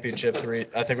club championship 3.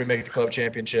 I think we make the club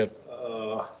championship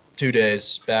 2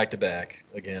 days back to back.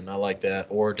 Again, I like that.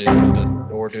 Or do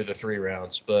the 3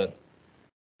 rounds. But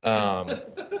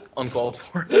uncalled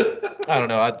for. I don't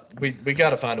know. We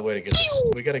got to find a way to get this.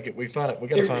 We got to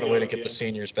find a way to get the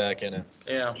seniors back in it.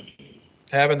 Yeah.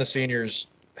 Having the seniors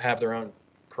have their own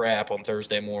crap on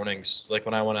Thursday mornings. Like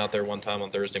when I went out there one time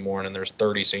on Thursday morning, there's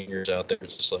 30 seniors out there.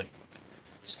 It's just like,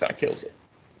 Just kind of kills it.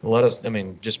 let us. I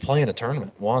mean, just play in a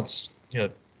tournament once. You know,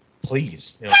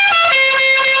 please. You know.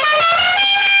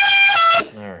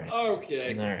 All right.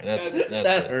 Okay. All right. That's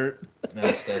That it. hurt.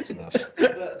 That's enough.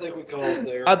 I think we call it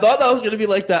there. I thought that was gonna be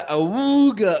like that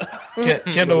awooga.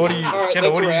 Kendall, what do you? All right,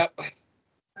 Kendall, that's what a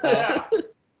wrap.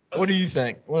 what do you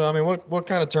think? Well, I mean, what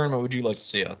kind of tournament would you like to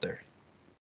see out there?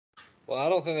 Well, I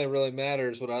don't think that really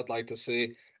matters what I'd like to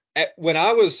see. When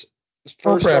I was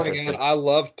first starting out, preferably. I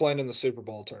loved playing in the Super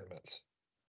Bowl tournaments.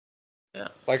 Yeah.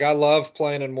 Like I love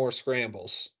playing in more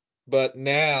scrambles. But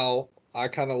now I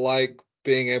kind of like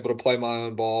being able to play my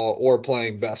own ball or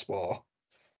playing best ball.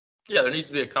 Yeah, there needs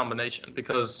to be a combination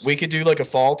because We could do like a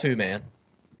fall 2-man.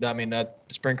 I mean, that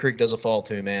Spring Creek does a fall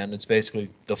 2-man. It's basically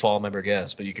the fall member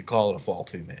guest, but you could call it a fall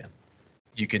 2-man.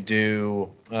 You could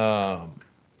do.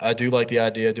 I do like the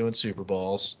idea of doing Super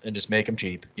Bowls and just make them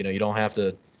cheap. You know, you don't have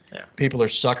to. Yeah. People are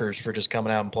suckers for just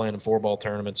coming out and playing in 4-ball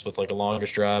tournaments with like a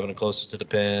longest drive and a closest to the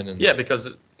pin. And yeah, because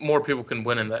more people can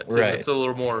win in that too. Right. It's a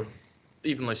little more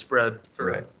evenly spread for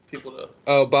Right. people to.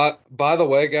 Oh, by the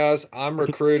way, guys, I'm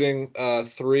recruiting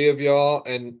 3 of y'all,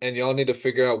 and y'all need to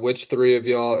figure out which 3 of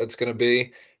y'all it's going to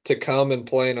be to come and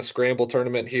play in a scramble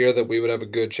tournament here that we would have a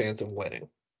good chance of winning.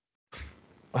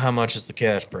 How much is the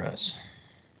cash prize?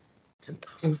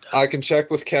 $10,000. I can check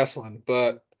with Kesslin,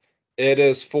 but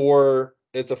it's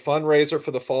a fundraiser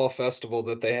for the fall festival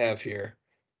that they have here.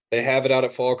 They have it out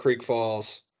at Fall Creek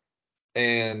Falls,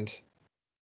 and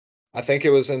I think it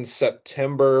was in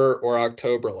September or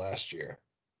October last year.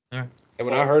 Alright. And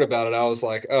when I heard about it, I was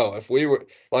like, oh,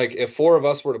 if 4 of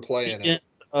us were to play in it,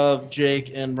 Of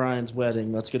Jake and Ryan's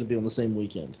wedding, that's gonna be on the same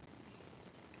weekend.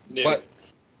 but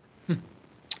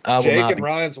I will Jake not and be.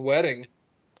 Ryan's wedding,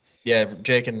 Yeah,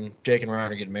 Jake and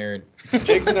Ryan are getting married.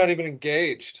 Jake's not even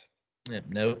engaged. Yeah,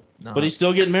 nope. No. But he's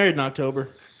still getting married in October.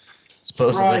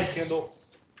 supposedly. Surprise, Kendall.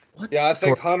 Yeah, I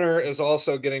think Hunter is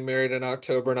also getting married in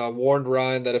October, and I warned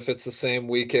Ryan that if it's the same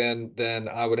weekend, then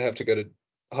I would have to go to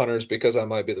Hunter's because I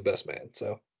might be the best man.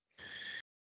 So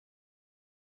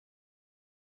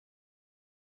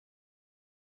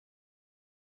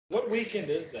What weekend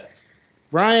is that?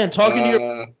 Ryan, talking to your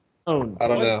phone. I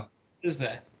don't What? know. Is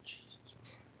that?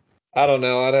 I don't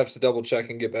know. I'd have to double check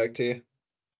and get back to you.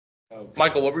 Okay.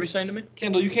 Michael, what were you saying to me?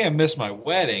 Kendall, you can't miss my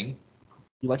wedding.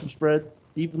 You like them spread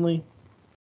evenly?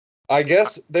 I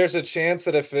guess there's a chance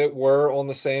that if it were on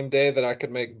the same day that I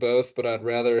could make both, but I'd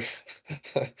rather.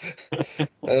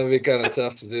 That would be kind of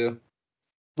tough to do.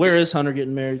 Where is Hunter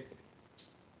getting married?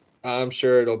 I'm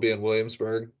sure it'll be in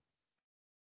Williamsburg.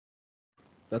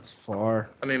 That's far.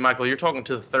 I mean, Michael, you're talking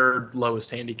to the third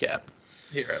lowest handicap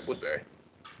here at Woodbury.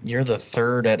 You're the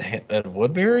third at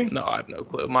Woodbury? No, I have no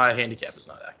clue. My handicap is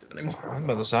not active anymore. I'm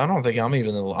about to say, I don't think I'm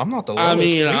even I'm not the lowest. I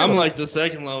mean, We I'm got- like the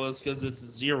second lowest because it's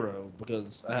 0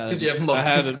 because I 'Cause you haven't looked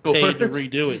haven't at paid to scores.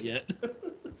 redo it yet.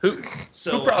 Who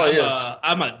So Who probably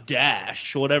I'm a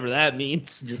dash, whatever that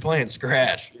means. You're playing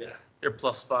scratch. you're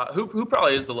 +5? Who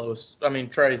probably is the lowest? I mean,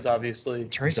 Trey's obviously.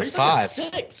 Trey's a He's like 5.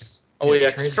 6. Oh yeah,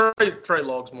 Trey's- Trey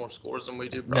logs more scores than we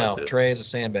do. No, Probably too. Trey is a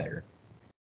sandbagger.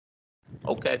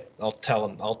 Okay. I'll tell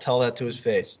him. I'll tell that to his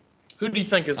face. Who do you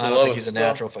think is the I don't lowest? think he's a though?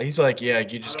 natural. He's like, yeah,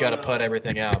 you just I got to don't put know.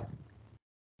 everything out.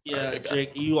 Yeah, Big guy.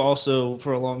 Jake, you also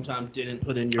for a long time didn't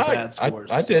put in your bad scores.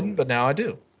 I so- didn't, but now I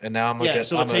do. And now I'm Yeah,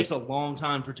 so it takes a long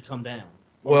time for it to come down.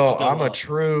 or Well, to go I'm a up.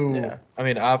 true. Yeah. I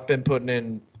mean, I've been putting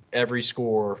in every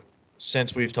score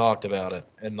since we've talked about it,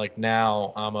 and like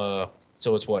now I'm a.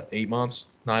 So it's what 8 months,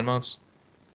 9 months,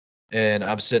 and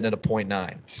I'm sitting at a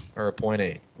 0.9 or a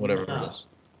 0.8, whatever No. it is.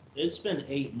 It's been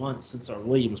 8 months since our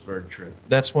Williamsburg trip.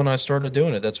 That's when I started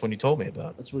doing it. That's when you told me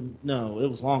about it. That's when no, it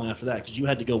was long after that because you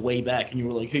had to go way back and you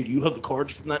were like, hey, do you have the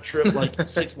cards from that trip? Like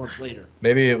 6 months later.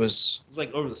 Maybe it was. It was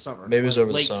like over the summer. Maybe it was like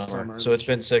over the late summer. So it's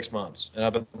been 6 months, and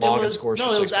I've been logging scores for 6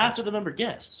 No, it months. was after the member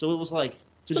guest. So it was like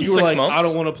because been you were 6 like, months. I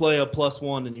don't want to play a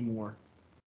 +1 anymore.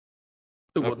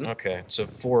 Who wouldn't? Okay, so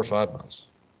 4 or 5 months.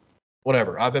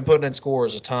 Whatever. I've been putting in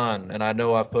scores a ton, and I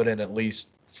know I've put in at least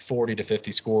 40 to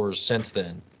 50 scores since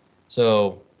then.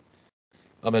 So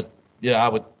I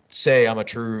would say I'm a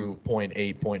true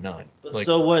 0.8, 0.9. Like,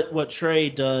 So what Trey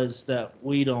does that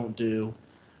we don't do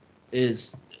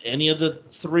is any of the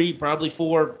 3, probably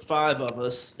 4, 5 of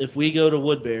us, if we go to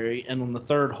Woodbury and on the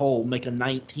third hole make a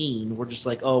 19, we're just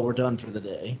like, oh, we're done for the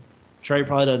day. Trey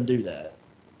probably doesn't do that.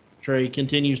 Trey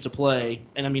continues to play,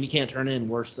 and I mean he can't turn in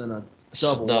worse than a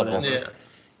double. Whatever. Yeah.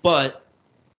 But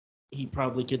he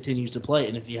probably continues to play,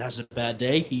 and if he has a bad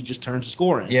day, he just turns the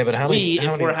score in. Yeah, but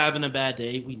if we're having a bad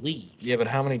day, we leave. Yeah, but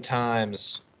how many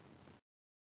times?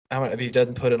 He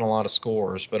doesn't put in a lot of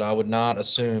scores, but I would not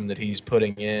assume that he's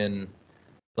putting in,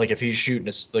 like if he's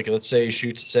shooting, like let's say he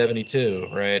shoots at 72,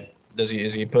 right? Is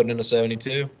he putting in a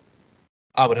 72?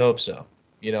 I would hope so.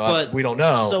 But we don't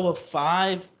know. So a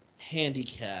 5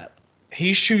 handicap.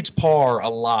 He shoots par a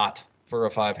lot for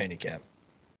a 5 handicap.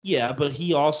 Yeah, but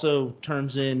he also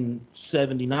turns in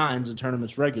 79s in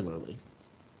tournaments regularly.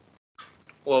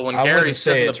 Well, when I wouldn't Gary's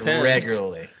say setting the it's pins,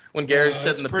 regularly. when Gary's It's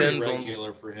setting the pretty pins on,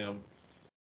 regular for him.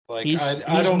 Like He's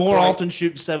I don't more quite- often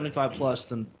shooting 75 plus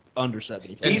than under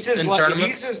 75. In- He's in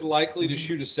tournaments? as likely to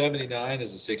shoot a 79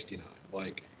 as a 69.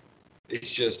 Like it's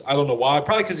just I don't know why.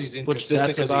 Probably because he's Which inconsistent.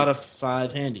 that's 'cause about a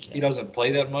 5 handicap. he doesn't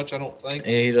play that much. I don't think.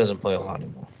 He doesn't play a lot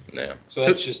anymore. yeah, So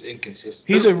that's just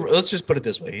inconsistent. Let's just put it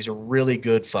this way. He's a really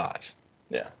good 5.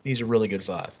 yeah, He's a really good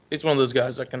 5. he's one of those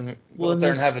guys that can go Well, out there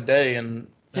and his- have a day and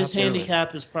His Absolutely.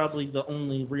 handicap is probably the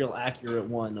only real accurate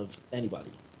one of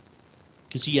anybody.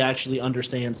 Because he actually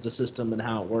understands the system and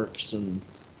how it works, and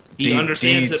he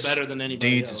understands it better than anybody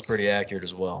Deeds else. is pretty accurate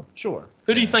as well. Sure.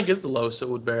 Who do you Yeah. think is the lowest at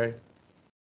Woodbury?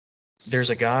 There's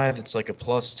a guy that's like a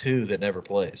 +2 that never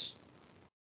plays.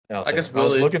 Out I there. guess I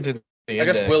was Willie- looking through the I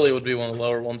index. guess Willie would be one of the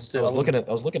lower ones too. I was looking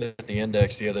at the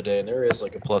index the other day, and there is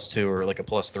like a +2 or like a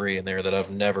 +3 in there that I've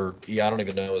never. Yeah, I don't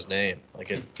even know his name.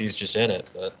 He's just in it,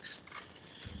 but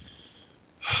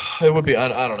it would be. I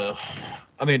don't know.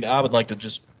 I mean, I would like to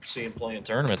just see him play in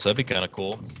tournaments. That'd be kind of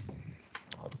cool.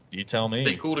 You tell It'd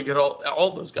be me. cool to get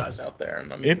all those guys out there.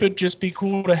 And I mean, It would just be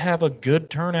cool to have a good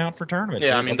turnout for tournaments.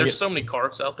 yeah, I mean, there's so many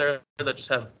carts out there that just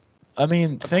have I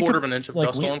mean, a quarter of an inch of like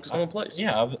dust on them because no one plays.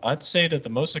 Yeah, I'd say that the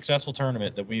most successful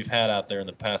tournament that we've had out there in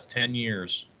the past 10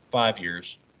 years, 5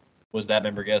 years, was that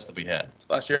member guest that we had.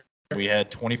 Last year, We had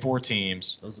 24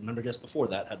 teams, Those member guests before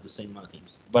that had the same amount of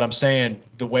teams. but I'm saying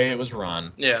the way it was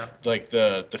run, yeah, like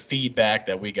the feedback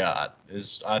that we got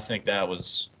is, I think that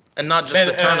was and not just Man,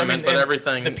 the tournament, but and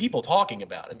everything. the people talking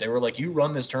about it. They were like, "You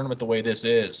run this tournament the way this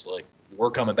is, like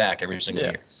we're coming back every single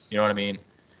Yeah. year." You know what I mean?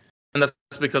 And that's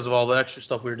because of all the extra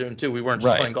stuff we were doing too. We weren't just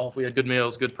Right. playing golf. We had good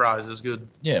meals, good prizes, good.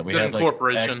 Yeah, we Good had like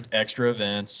incorporation. extra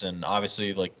events, and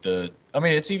obviously like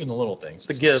it's even the little things.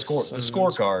 The It's gifts the and-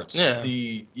 scorecards, Yeah.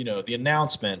 the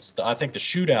announcements. I think the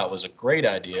shootout was a great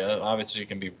idea. Obviously, it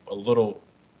can be a little,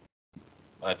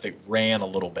 I think, ran a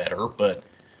little better, but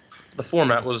The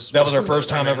format was. that was our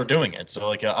first I time mean, ever doing it. So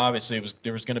like obviously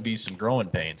there was going to be some growing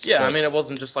pains. Yeah, but- I mean, it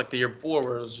wasn't just like the year before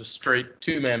where it was just straight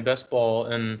 2-man best ball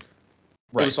and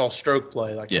Right. it was all stroke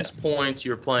play. Like Yeah. it was points.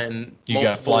 You were playing. you got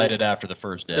multiple- flighted after the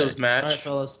first day. It was match. All right,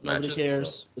 fellas. Nobody matches, cares.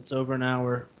 so. It's over an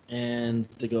hour, and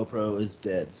the GoPro is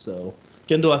dead. So,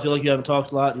 Kendall, I feel like you haven't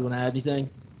talked a lot. You want to add anything?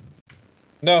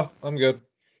 No, I'm good.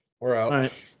 We're out. All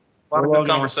right. A lot of We're good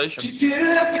logging off. conversation.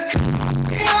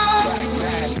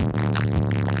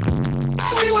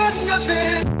 We were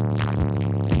nothing.